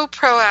so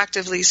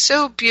proactively,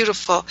 so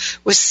beautiful,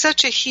 with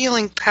such a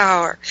healing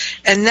power.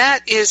 And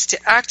that is to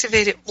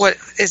activate it, what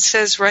it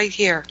says right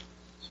here,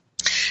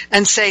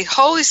 and say,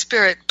 Holy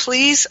Spirit,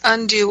 please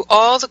undo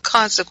all the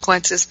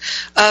consequences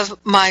of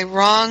my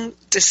wrong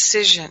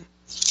decision.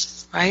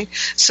 Right?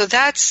 So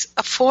that's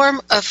a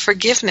form of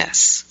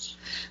forgiveness.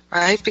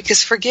 Right?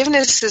 Because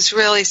forgiveness is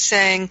really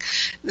saying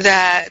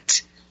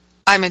that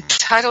I'm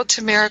entitled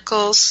to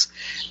miracles,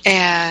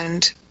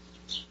 and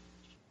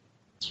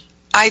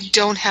I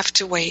don't have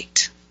to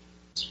wait.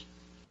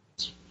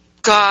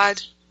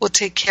 God will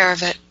take care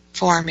of it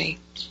for me.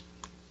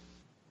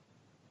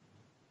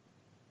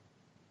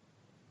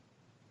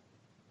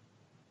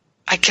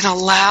 I can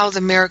allow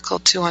the miracle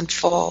to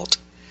unfold,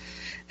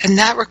 and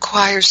that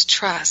requires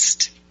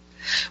trust.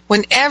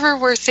 Whenever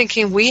we're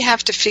thinking we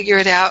have to figure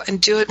it out and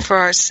do it for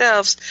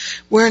ourselves,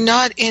 we're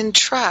not in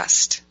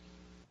trust.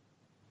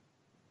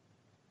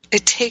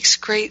 It takes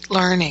great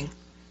learning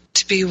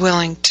to be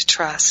willing to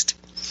trust.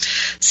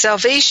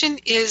 Salvation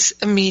is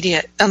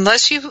immediate.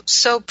 Unless you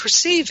so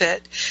perceive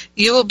it,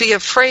 you will be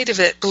afraid of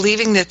it,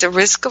 believing that the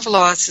risk of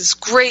loss is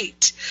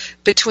great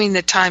between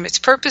the time its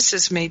purpose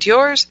is made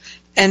yours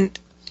and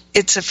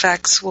its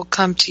effects will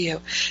come to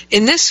you.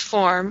 In this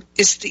form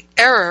is the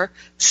error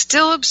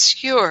still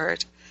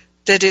obscured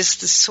that is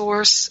the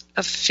source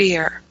of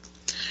fear.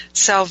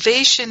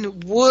 Salvation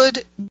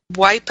would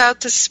wipe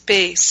out the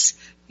space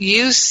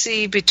you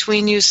see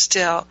between you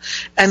still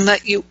and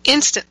let you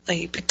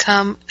instantly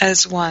become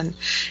as one.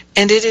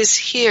 And it is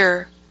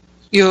here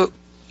you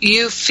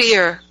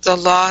fear the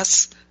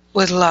loss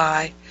would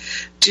lie.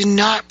 Do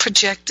not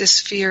project this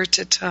fear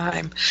to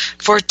time,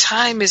 for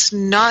time is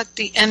not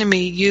the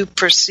enemy you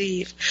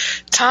perceive.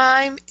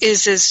 Time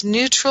is as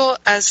neutral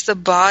as the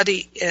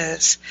body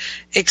is,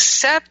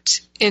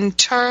 except in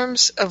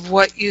terms of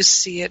what you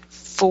see it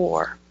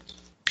for.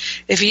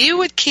 If you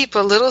would keep a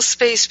little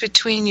space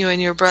between you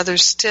and your brother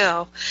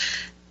still,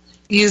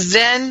 you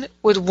then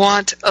would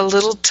want a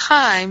little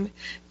time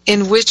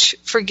in which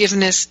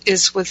forgiveness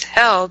is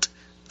withheld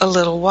a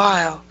little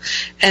while.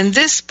 And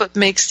this but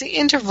makes the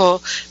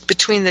interval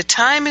between the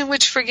time in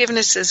which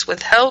forgiveness is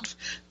withheld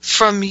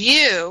from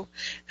you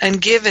and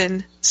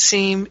given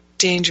seem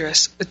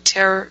dangerous, with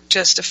terror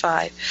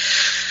justified.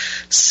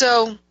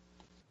 So,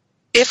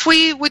 if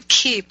we would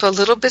keep a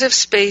little bit of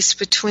space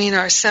between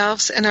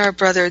ourselves and our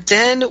brother,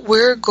 then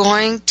we're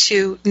going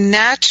to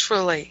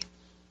naturally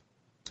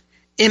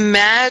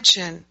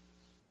imagine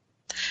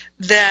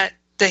that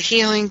the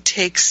healing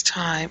takes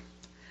time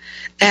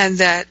and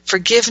that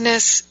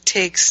forgiveness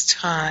takes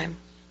time.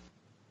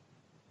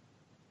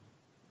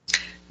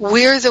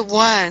 We're the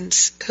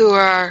ones who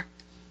are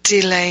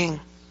delaying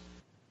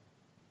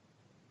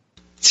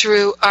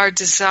through our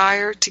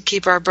desire to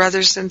keep our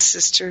brothers and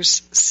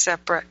sisters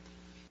separate.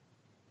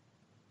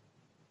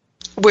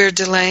 We're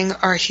delaying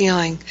our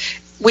healing.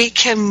 We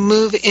can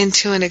move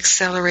into an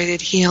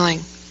accelerated healing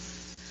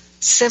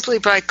simply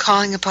by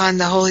calling upon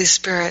the Holy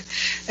Spirit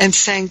and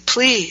saying,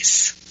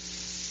 please,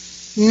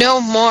 no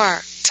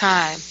more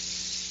time.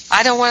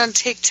 I don't want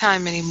to take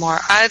time anymore.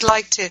 I'd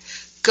like to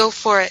go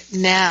for it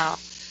now.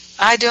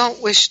 I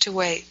don't wish to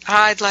wait.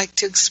 I'd like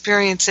to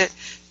experience it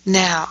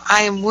now.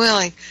 I am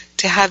willing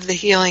to have the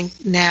healing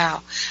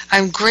now.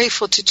 I'm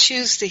grateful to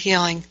choose the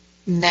healing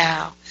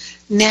now.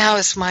 Now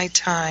is my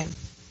time.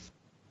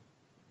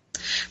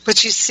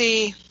 But you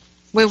see,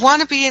 we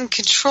want to be in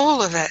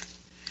control of it.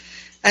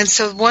 And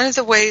so one of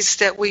the ways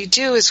that we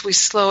do is we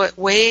slow it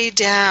way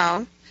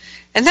down.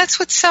 And that's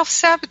what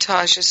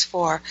self-sabotage is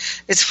for.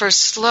 It's for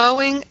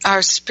slowing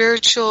our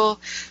spiritual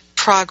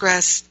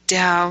progress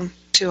down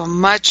to a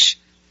much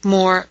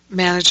more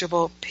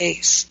manageable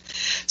pace.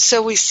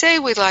 So we say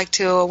we'd like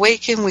to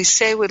awaken, we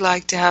say we'd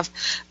like to have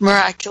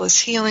miraculous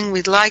healing,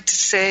 we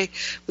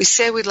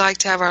say we'd like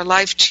to have our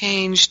life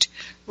changed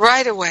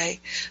right away.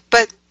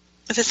 But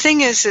the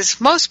thing is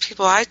most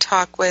people I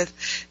talk with,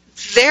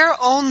 they're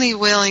only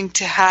willing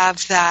to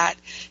have that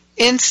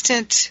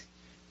instant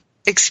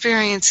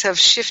experience of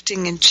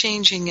shifting and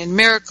changing and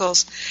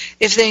miracles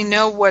if they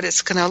know what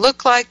it's going to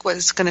look like, what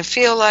it's going to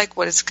feel like,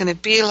 what it's going to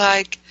be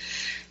like,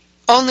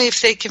 only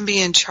if they can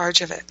be in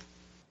charge of it.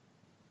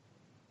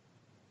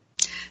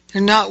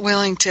 They're not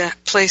willing to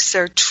place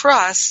their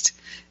trust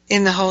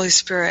in the Holy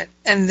Spirit,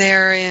 and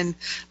therein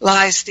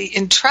lies the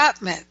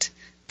entrapment,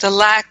 the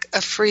lack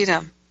of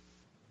freedom.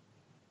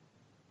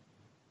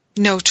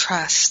 No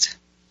trust.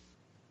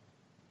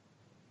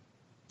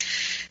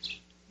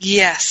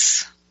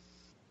 Yes.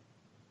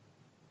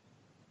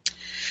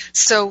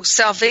 So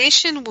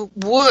salvation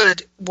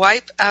would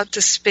wipe out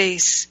the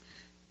space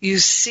you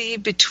see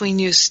between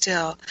you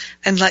still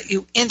and let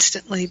you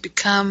instantly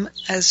become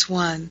as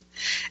one.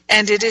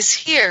 And it is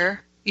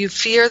here you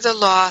fear the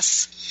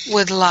loss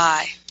would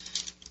lie.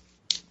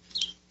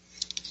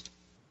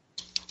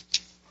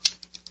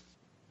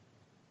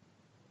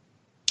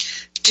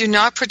 Do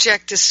not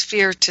project this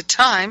fear to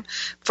time,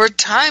 for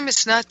time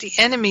is not the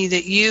enemy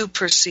that you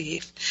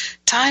perceive.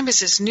 Time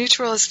is as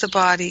neutral as the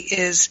body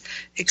is,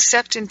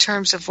 except in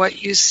terms of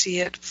what you see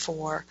it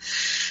for.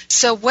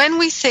 So when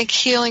we think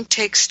healing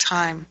takes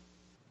time,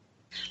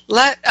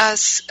 let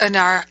us, and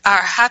our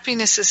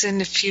happiness is in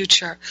the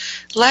future,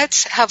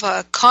 let's have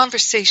a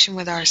conversation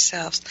with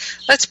ourselves.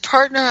 Let's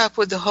partner up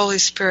with the Holy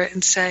Spirit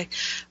and say,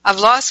 I've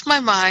lost my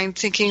mind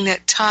thinking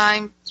that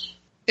time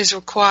is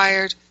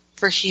required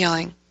for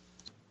healing.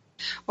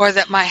 or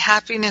that my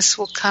happiness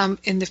will come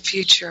in the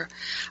future.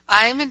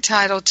 I am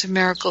entitled to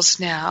miracles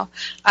now.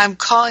 I'm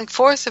calling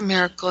forth a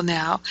miracle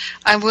now.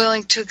 I'm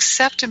willing to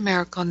accept a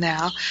miracle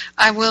now.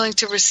 I'm willing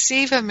to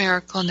receive a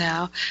miracle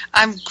now.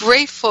 I'm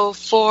grateful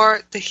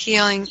for the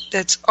healing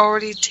that's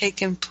already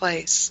taken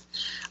place.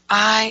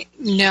 I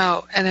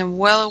know and am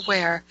well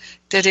aware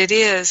that it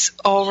is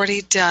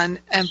already done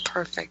and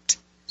perfect.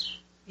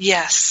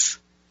 Yes.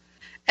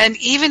 And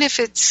even if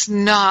it's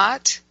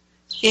not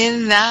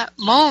in that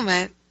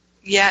moment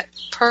yet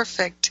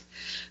perfect,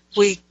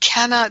 we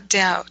cannot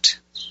doubt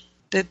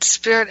that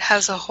Spirit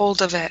has a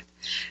hold of it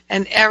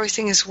and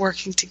everything is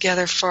working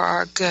together for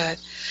our good.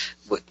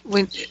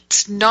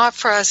 It's not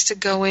for us to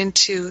go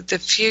into the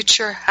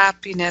future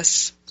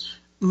happiness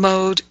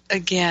mode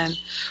again,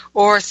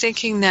 or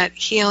thinking that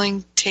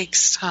healing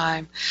takes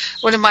time.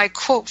 One of my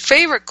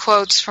favorite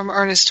quotes from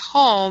Ernest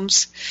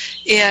Holmes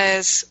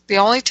is, the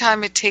only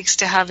time it takes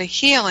to have a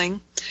healing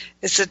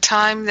is the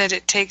time that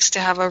it takes to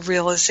have a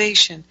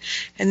realization.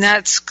 And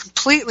that's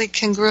completely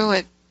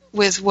congruent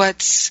with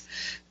what's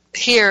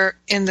here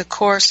in the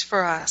Course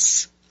for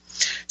us.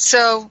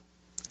 So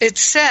it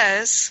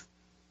says,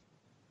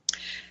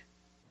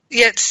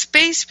 yet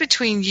space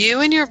between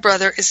you and your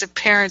brother is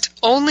apparent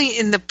only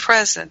in the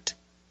present,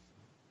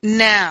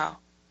 now,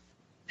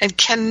 and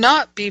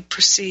cannot be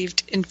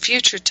perceived in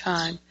future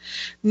time.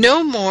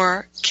 No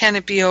more can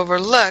it be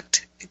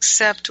overlooked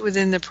except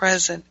within the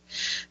present.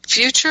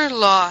 Future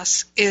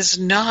loss is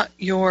not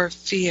your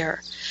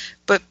fear,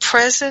 but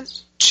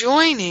present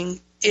joining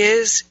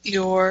is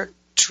your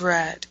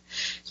dread.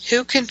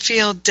 Who can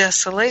feel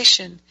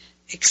desolation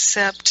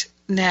except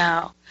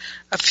now?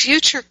 A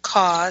future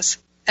cause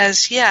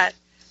as yet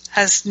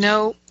has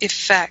no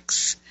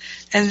effects,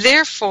 and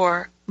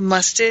therefore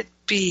must it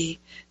be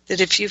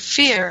that if you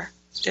fear,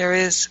 there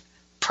is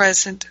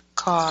present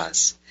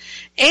cause.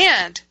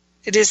 And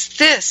it is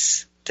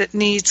this that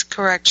needs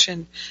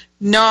correction,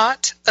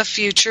 not a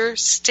future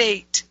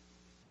state.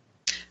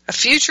 A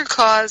future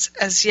cause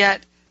as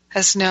yet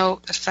has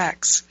no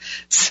effects.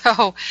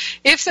 So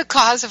if the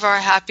cause of our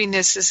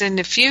happiness is in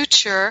the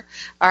future,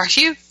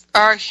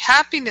 our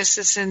happiness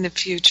is in the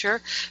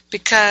future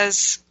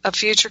because a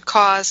future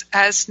cause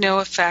has no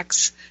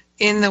effects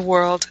in the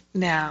world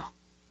now.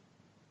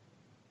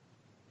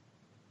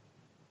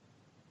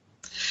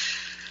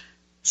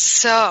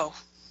 So,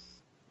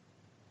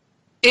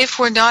 if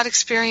we're not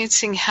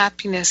experiencing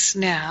happiness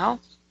now,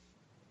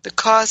 the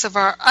cause of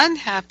our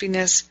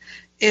unhappiness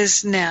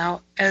is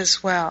now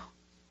as well.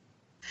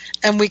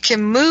 And we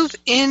can move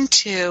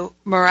into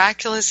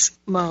miraculous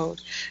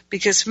mode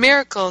because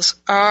miracles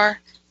are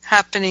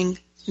happening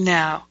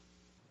now.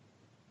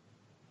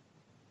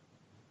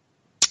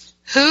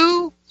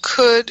 Who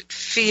could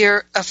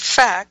fear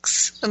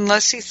effects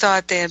unless he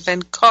thought they had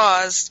been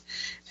caused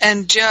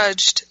and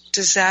judged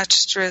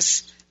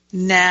disastrous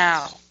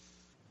now?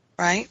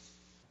 Right?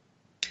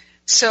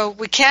 So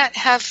we can't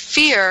have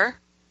fear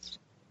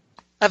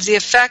of the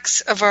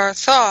effects of our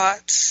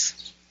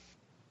thoughts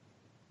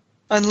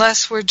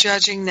unless we're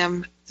judging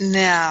them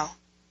now.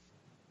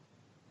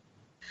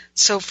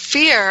 So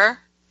fear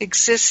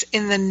exists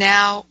in the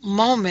now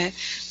moment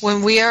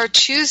when we are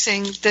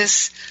choosing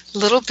this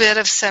little bit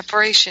of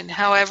separation,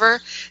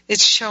 however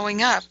it's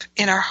showing up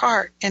in our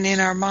heart and in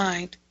our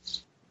mind.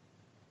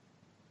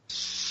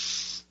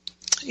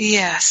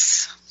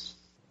 Yes.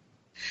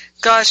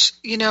 Gosh,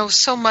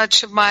 so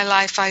much of my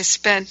life I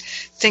spent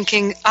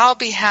thinking, I'll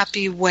be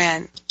happy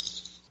when.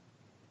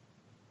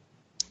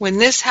 When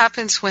this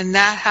happens, when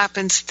that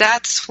happens,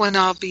 that's when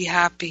I'll be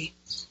happy.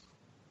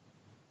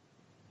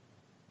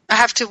 I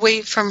have to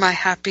wait for my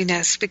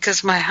happiness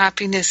because my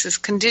happiness is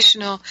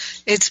conditional.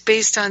 It's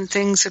based on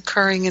things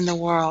occurring in the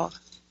world.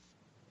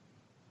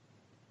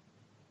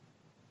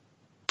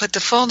 But the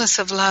fullness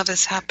of love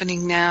is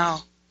happening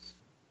now.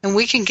 And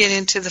we can get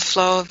into the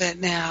flow of it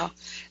now.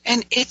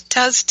 And it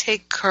does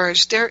take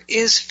courage. There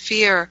is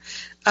fear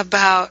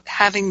about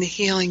having the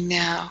healing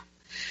now.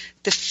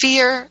 The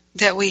fear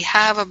that we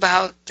have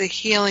about the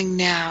healing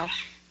now,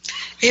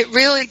 it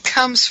really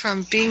comes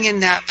from being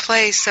in that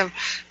place of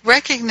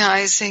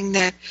recognizing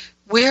that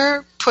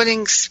we're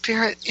putting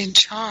Spirit in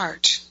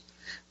charge,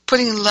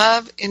 putting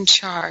love in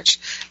charge.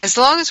 As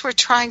long as we're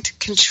trying to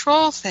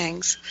control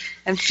things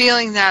and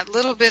feeling that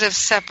little bit of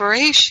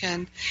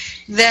separation,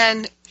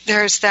 then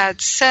there's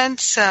that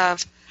sense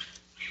of,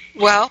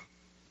 well,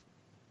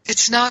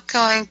 it's not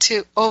going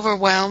to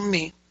overwhelm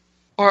me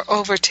or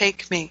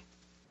overtake me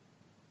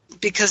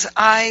because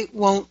I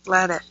won't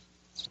let it.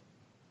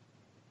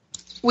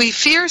 We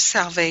fear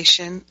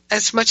salvation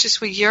as much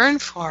as we yearn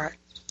for it.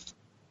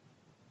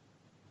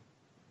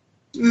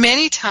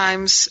 Many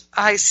times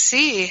I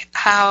see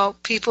how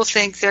people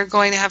think they're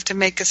going to have to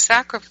make a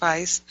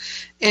sacrifice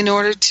in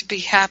order to be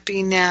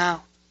happy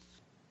now.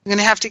 They're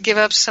going to have to give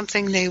up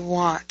something they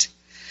want.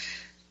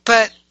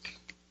 But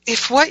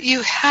if what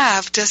you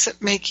have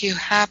doesn't make you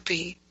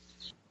happy,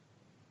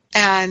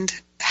 and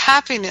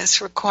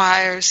happiness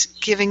requires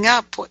giving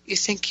up what you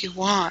think you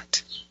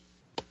want,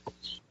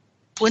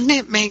 wouldn't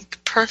it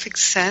make perfect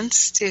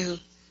sense to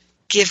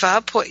give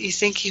up what you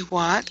think you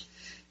want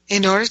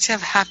in order to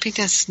have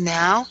happiness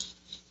now?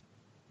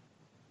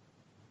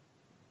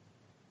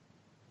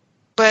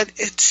 But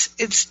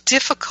it's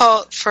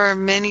difficult for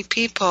many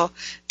people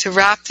to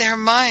wrap their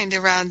mind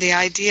around the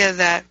idea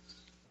that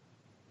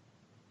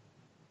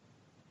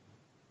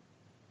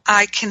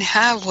I can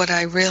have what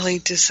I really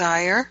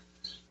desire.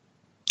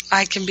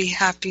 I can be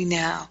happy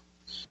now.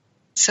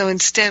 So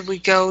instead we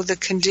go the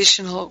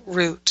conditional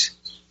route.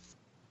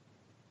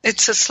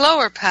 It's a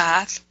slower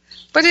path,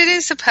 but it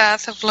is a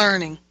path of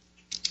learning.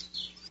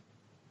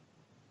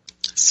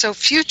 So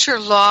future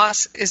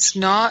loss is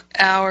not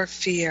our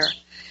fear.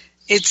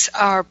 It's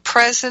our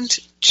present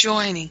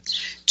joining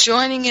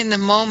in the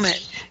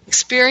moment,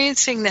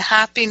 experiencing the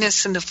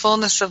happiness and the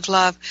fullness of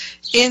love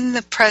in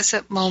the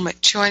present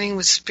moment, joining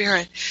with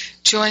Spirit,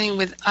 joining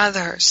with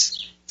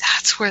others.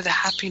 That's where the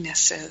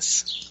happiness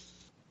is.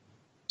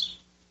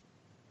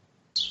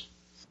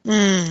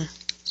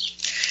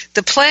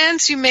 The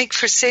plans you make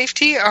for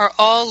safety are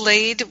all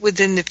laid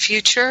within the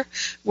future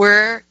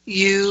where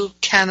you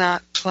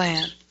cannot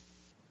plan.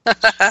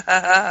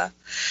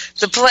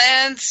 The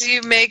plans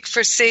you make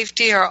for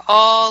safety are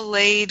all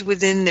laid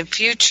within the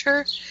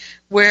future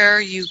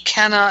where you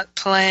cannot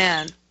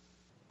plan.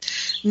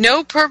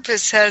 No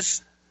purpose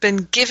has been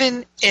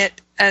given it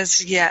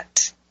as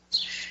yet,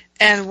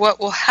 and what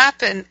will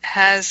happen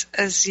has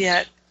as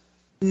yet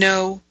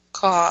no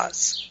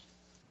cause.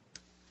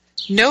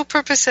 No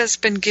purpose has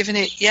been given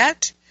it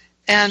yet,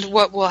 and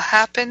what will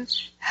happen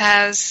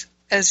has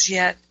as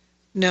yet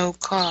no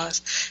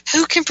cause.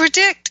 Who can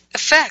predict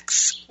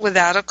effects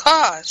without a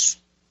cause?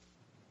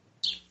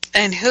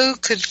 And who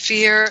could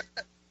fear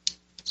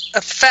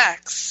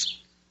effects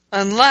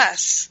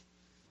unless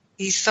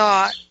he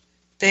thought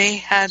they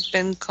had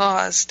been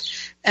caused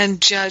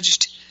and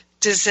judged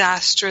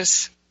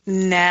disastrous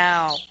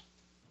now?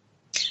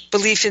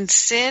 Belief in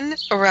sin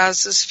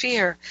arouses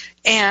fear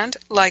and,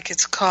 like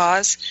its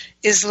cause,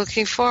 is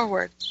looking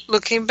forward,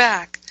 looking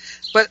back,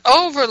 but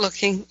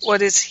overlooking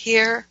what is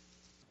here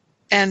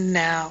and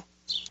now.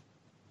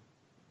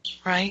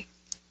 Right?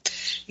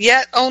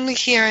 Yet only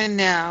here and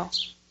now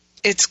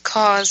its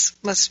cause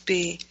must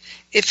be,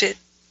 if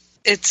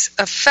its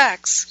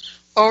effects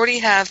already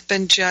have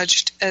been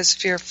judged as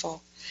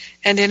fearful.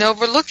 And in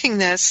overlooking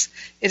this,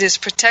 it is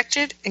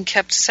protected and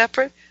kept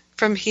separate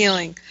from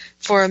healing,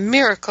 for a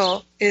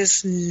miracle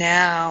is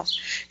now.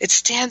 It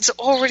stands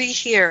already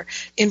here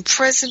in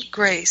present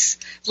grace,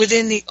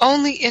 within the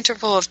only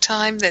interval of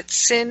time that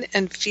sin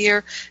and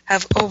fear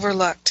have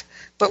overlooked,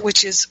 but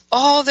which is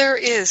all there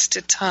is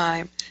to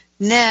time,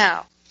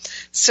 now.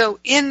 So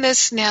in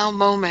this now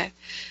moment,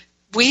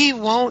 we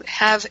won't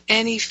have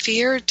any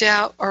fear,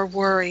 doubt, or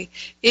worry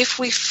if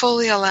we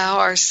fully allow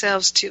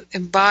ourselves to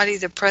embody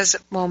the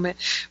present moment,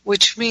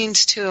 which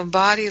means to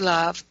embody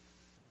love.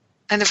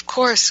 And of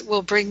course,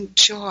 will bring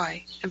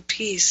joy and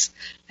peace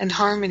and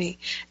harmony.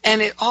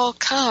 And it all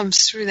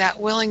comes through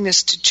that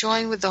willingness to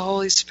join with the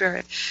Holy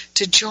Spirit,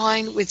 to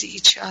join with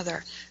each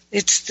other.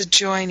 It's the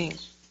joining.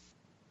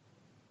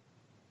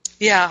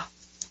 Yeah,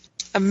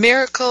 a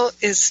miracle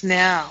is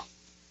now.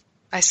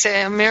 I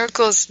say a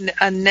miracle is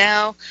a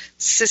now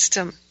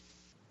system.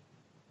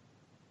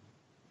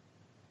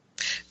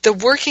 The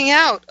working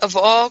out of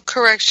all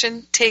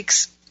correction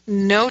takes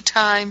no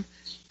time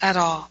at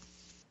all.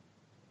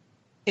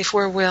 If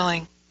we're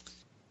willing,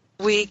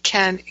 we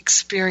can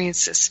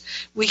experience this.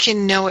 We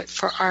can know it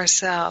for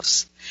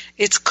ourselves.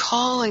 It's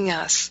calling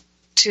us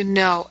to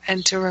know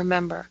and to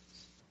remember.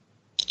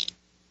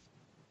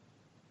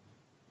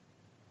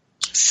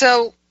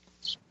 So,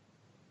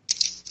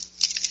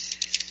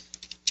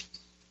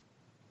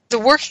 the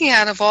working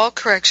out of all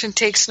correction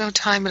takes no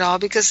time at all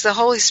because the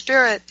Holy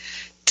Spirit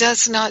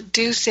does not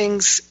do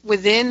things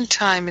within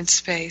time and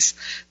space.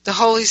 The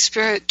Holy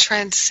Spirit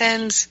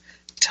transcends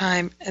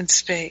time and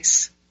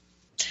space.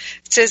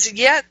 It says,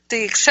 yet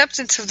the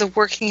acceptance of the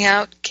working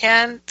out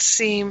can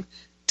seem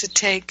to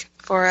take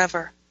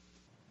forever.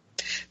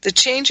 The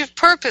change of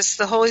purpose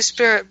the Holy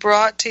Spirit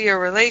brought to your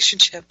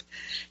relationship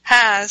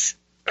has,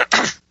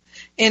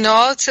 in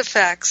all its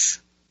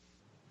effects,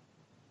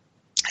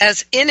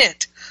 has in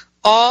it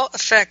all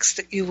effects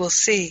that you will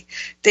see.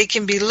 They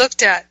can be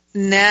looked at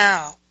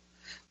now.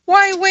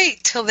 Why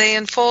wait till they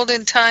unfold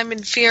in time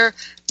and fear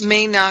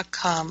may not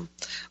come,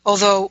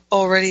 although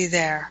already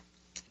there?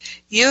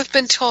 You have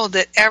been told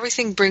that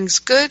everything brings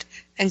good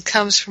and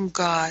comes from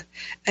God,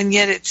 and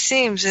yet it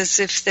seems as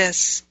if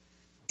this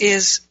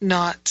is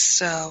not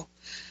so.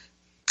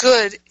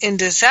 Good in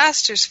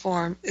disaster's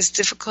form is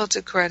difficult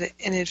to credit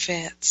in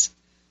advance,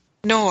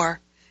 nor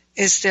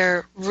is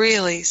there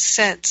really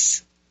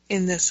sense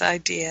in this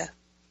idea.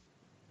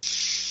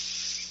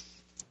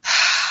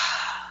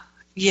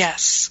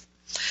 Yes.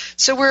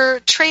 So we're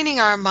training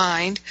our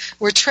mind,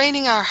 we're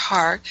training our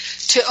heart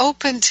to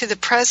open to the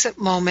present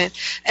moment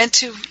and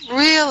to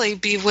really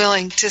be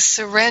willing to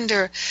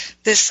surrender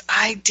this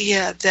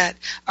idea that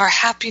our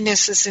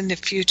happiness is in the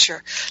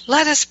future.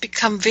 Let us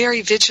become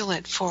very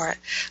vigilant for it.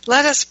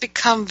 Let us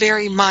become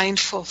very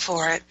mindful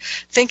for it,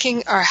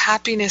 thinking our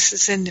happiness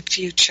is in the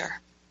future.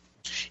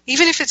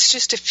 even if it's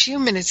just a few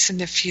minutes in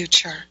the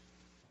future.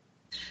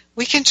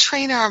 We can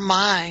train our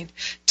mind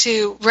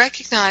to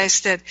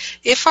recognize that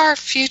if our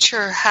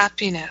future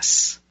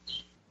happiness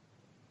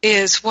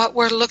is what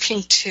we're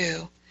looking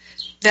to,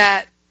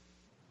 that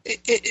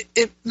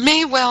it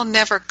may well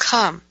never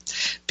come,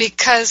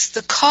 because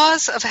the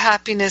cause of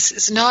happiness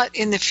is not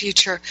in the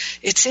future,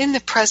 it's in the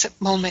present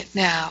moment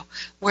now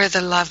where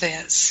the love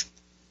is.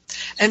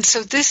 And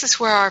so this is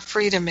where our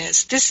freedom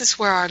is. This is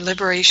where our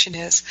liberation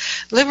is.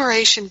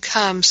 Liberation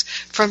comes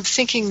from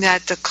thinking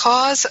that the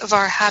cause of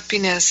our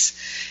happiness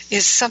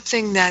is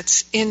something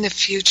that's in the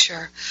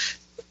future.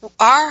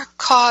 Our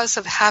cause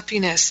of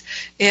happiness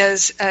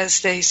is,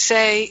 as they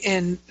say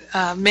in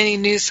many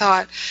New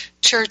Thought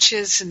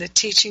churches and the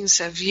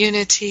teachings of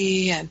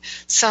unity and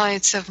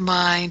science of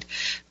mind,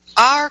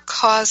 our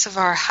cause of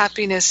our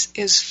happiness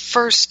is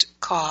first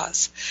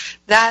cause.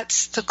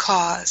 That's the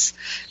cause.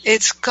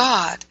 It's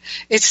God.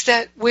 It's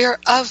that we're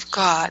of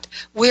God.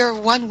 We're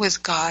one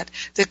with God.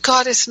 That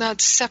God is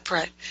not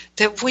separate.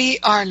 That we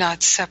are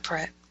not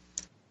separate.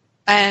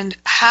 And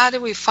how do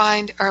we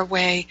find our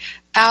way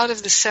out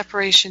of the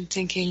separation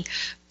thinking?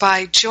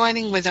 By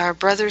joining with our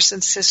brothers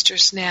and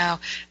sisters now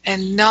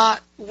and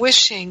not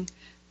wishing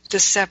the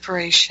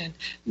separation,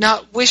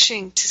 not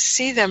wishing to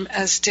see them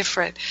as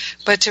different,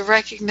 but to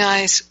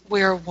recognize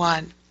we're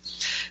one.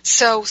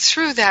 So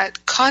through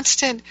that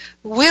constant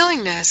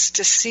willingness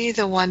to see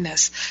the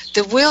oneness,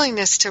 the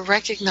willingness to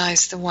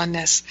recognize the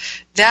oneness,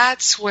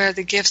 that's where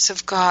the gifts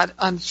of God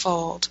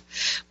unfold.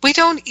 We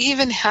don't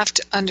even have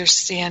to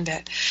understand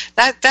it.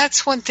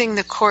 That's one thing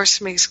the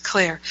Course makes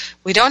clear.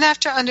 We don't have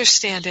to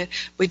understand it.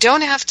 We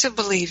don't have to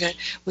believe it.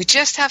 We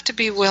just have to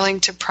be willing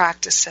to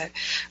practice it.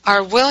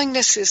 Our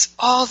willingness is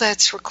all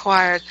that's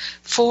required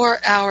for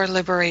our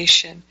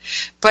liberation.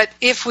 But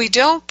if we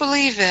don't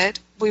believe it,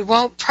 we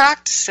won't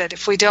practice it.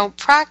 If we don't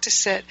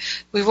practice it,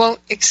 we won't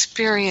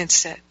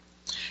experience it.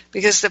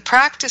 Because the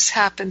practice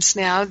happens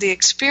now, the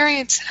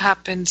experience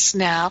happens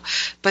now,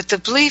 but the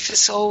belief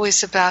is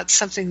always about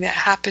something that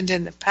happened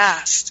in the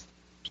past.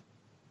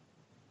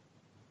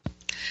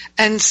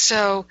 And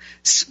so,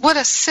 what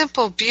a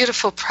simple,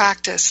 beautiful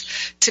practice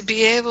to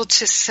be able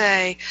to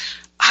say,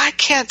 I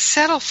can't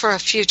settle for a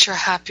future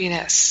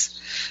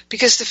happiness,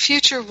 because the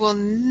future will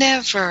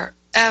never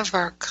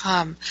ever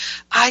come.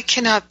 I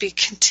cannot be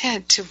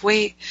content to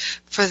wait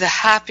for the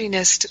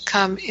happiness to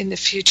come in the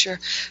future,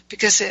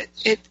 because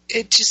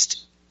it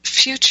just,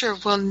 future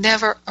will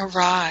never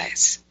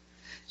arise.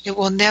 It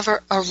will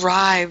never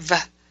arrive,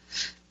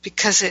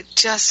 because it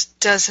just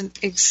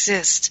doesn't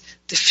exist.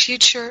 The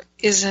future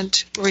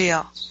isn't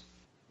real.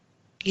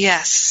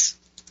 Yes.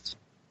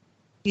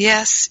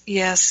 Yes,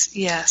 yes,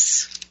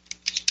 yes.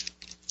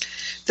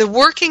 The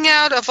working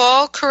out of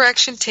all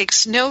correction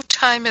takes no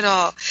time at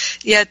all,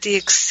 yet the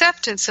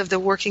acceptance of the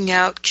working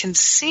out can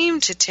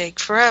seem to take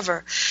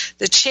forever.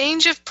 The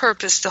change of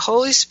purpose the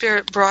Holy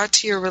Spirit brought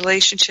to your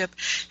relationship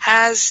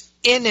has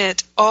in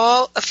it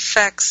all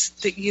effects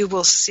that you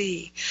will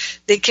see.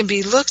 They can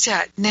be looked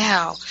at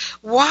now.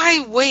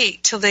 Why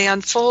wait till they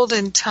unfold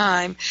in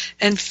time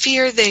and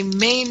fear they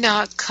may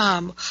not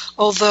come,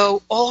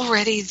 although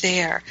already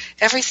there?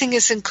 Everything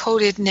is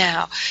encoded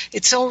now.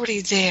 It's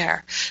already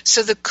there.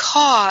 So the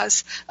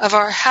cause of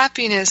our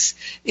happiness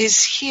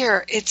is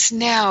here. It's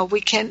now.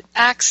 We can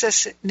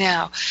access it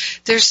now.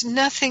 There's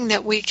nothing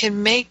that we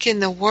can make in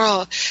the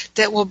world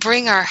that will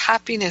bring our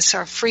happiness,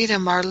 our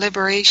freedom, our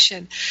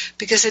liberation,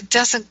 because it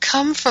doesn't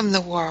come from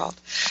the world.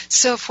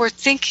 So if we're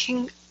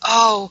thinking,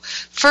 oh,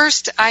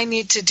 first I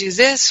need to do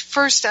this,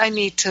 first I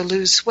need to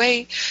lose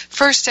weight,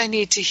 first I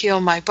need to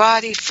heal my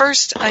body,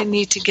 first I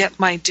need to get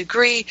my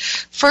degree,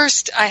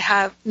 first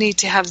I need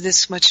to have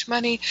this much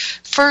money,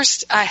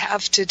 first I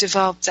have to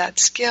develop that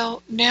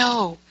skill.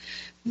 No.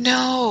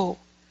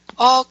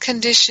 All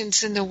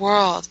conditions in the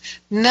world,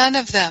 none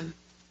of them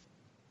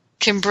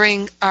can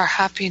bring our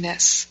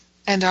happiness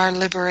and our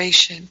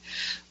liberation.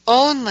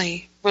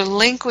 Only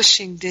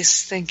relinquishing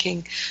this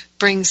thinking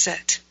brings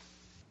it.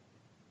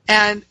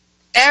 And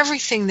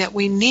everything that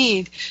we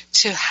need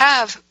to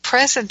have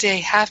present-day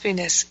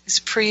happiness is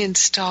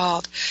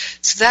pre-installed.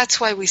 So that's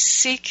why we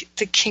seek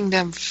the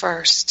kingdom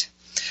first.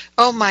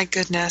 Oh my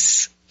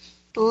goodness.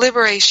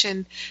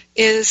 Liberation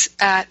is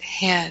at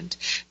hand.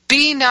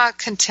 Be not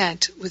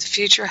content with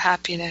future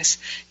happiness.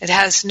 It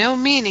has no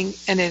meaning,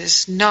 and it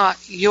is not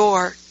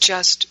your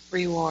just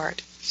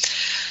reward.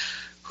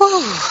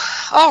 Whew.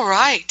 All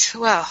right.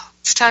 Well,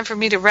 it's time for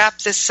me to wrap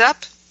this up.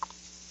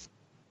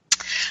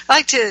 I'd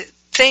like to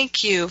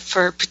thank you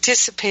for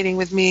participating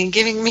with me and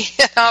giving me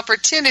an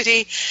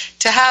opportunity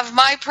to have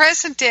my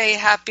present-day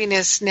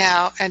happiness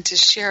now and to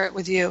share it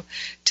with you,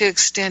 to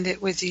extend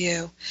it with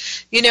you.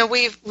 You know,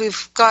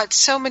 we've got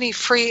so many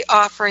free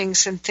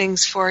offerings and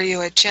things for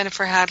you at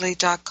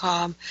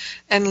jenniferhadley.com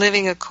and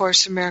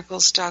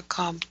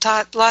livingacourseofmiracles.com.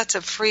 Lots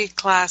of free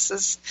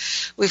classes.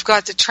 We've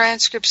got the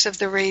transcripts of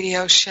the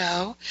radio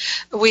show.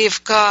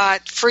 We've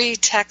got free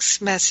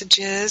text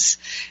messages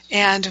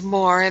and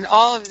more. And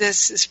all of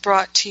this is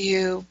brought to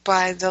you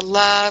by the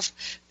love,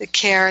 the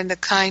care, and the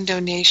kind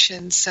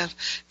donations of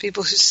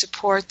people who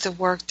support the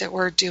work that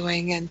we're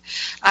doing. And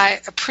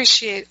I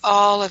appreciate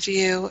all of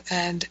you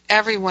and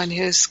everyone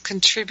who's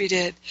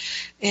contributed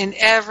in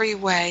every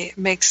way. It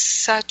makes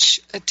such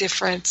a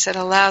difference. It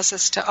allows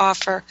us to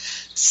offer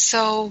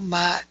so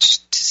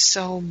much to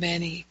so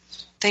many.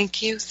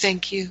 Thank you,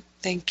 thank you,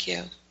 thank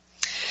you.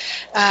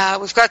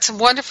 We've got some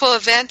wonderful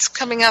events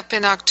coming up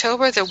in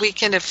October, the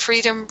Weekend of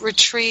Freedom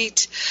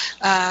Retreat,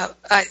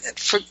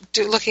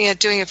 looking at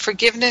doing a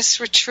forgiveness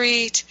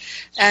retreat,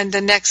 and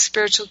the next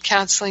Spiritual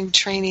Counseling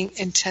Training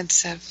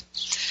Intensive.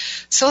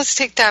 So let's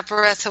take that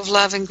breath of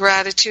love and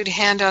gratitude,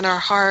 hand on our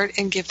heart,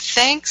 and give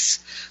thanks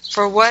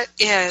for what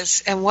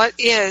is, and what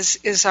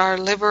is our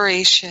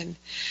liberation.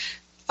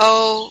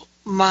 Oh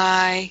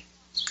my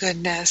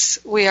goodness.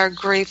 We are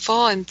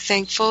grateful and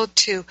thankful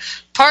to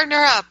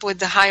partner up with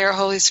the higher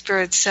Holy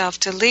Spirit self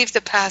to leave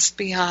the past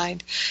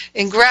behind.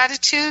 In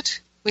gratitude,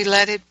 we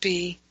let it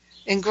be.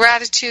 In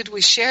gratitude,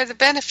 we share the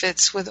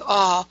benefits with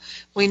all.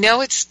 We know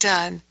it's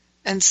done,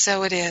 and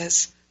so it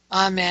is.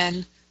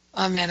 Amen.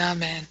 Amen.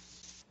 Amen.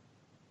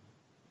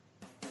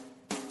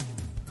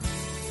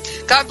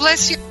 God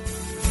bless you.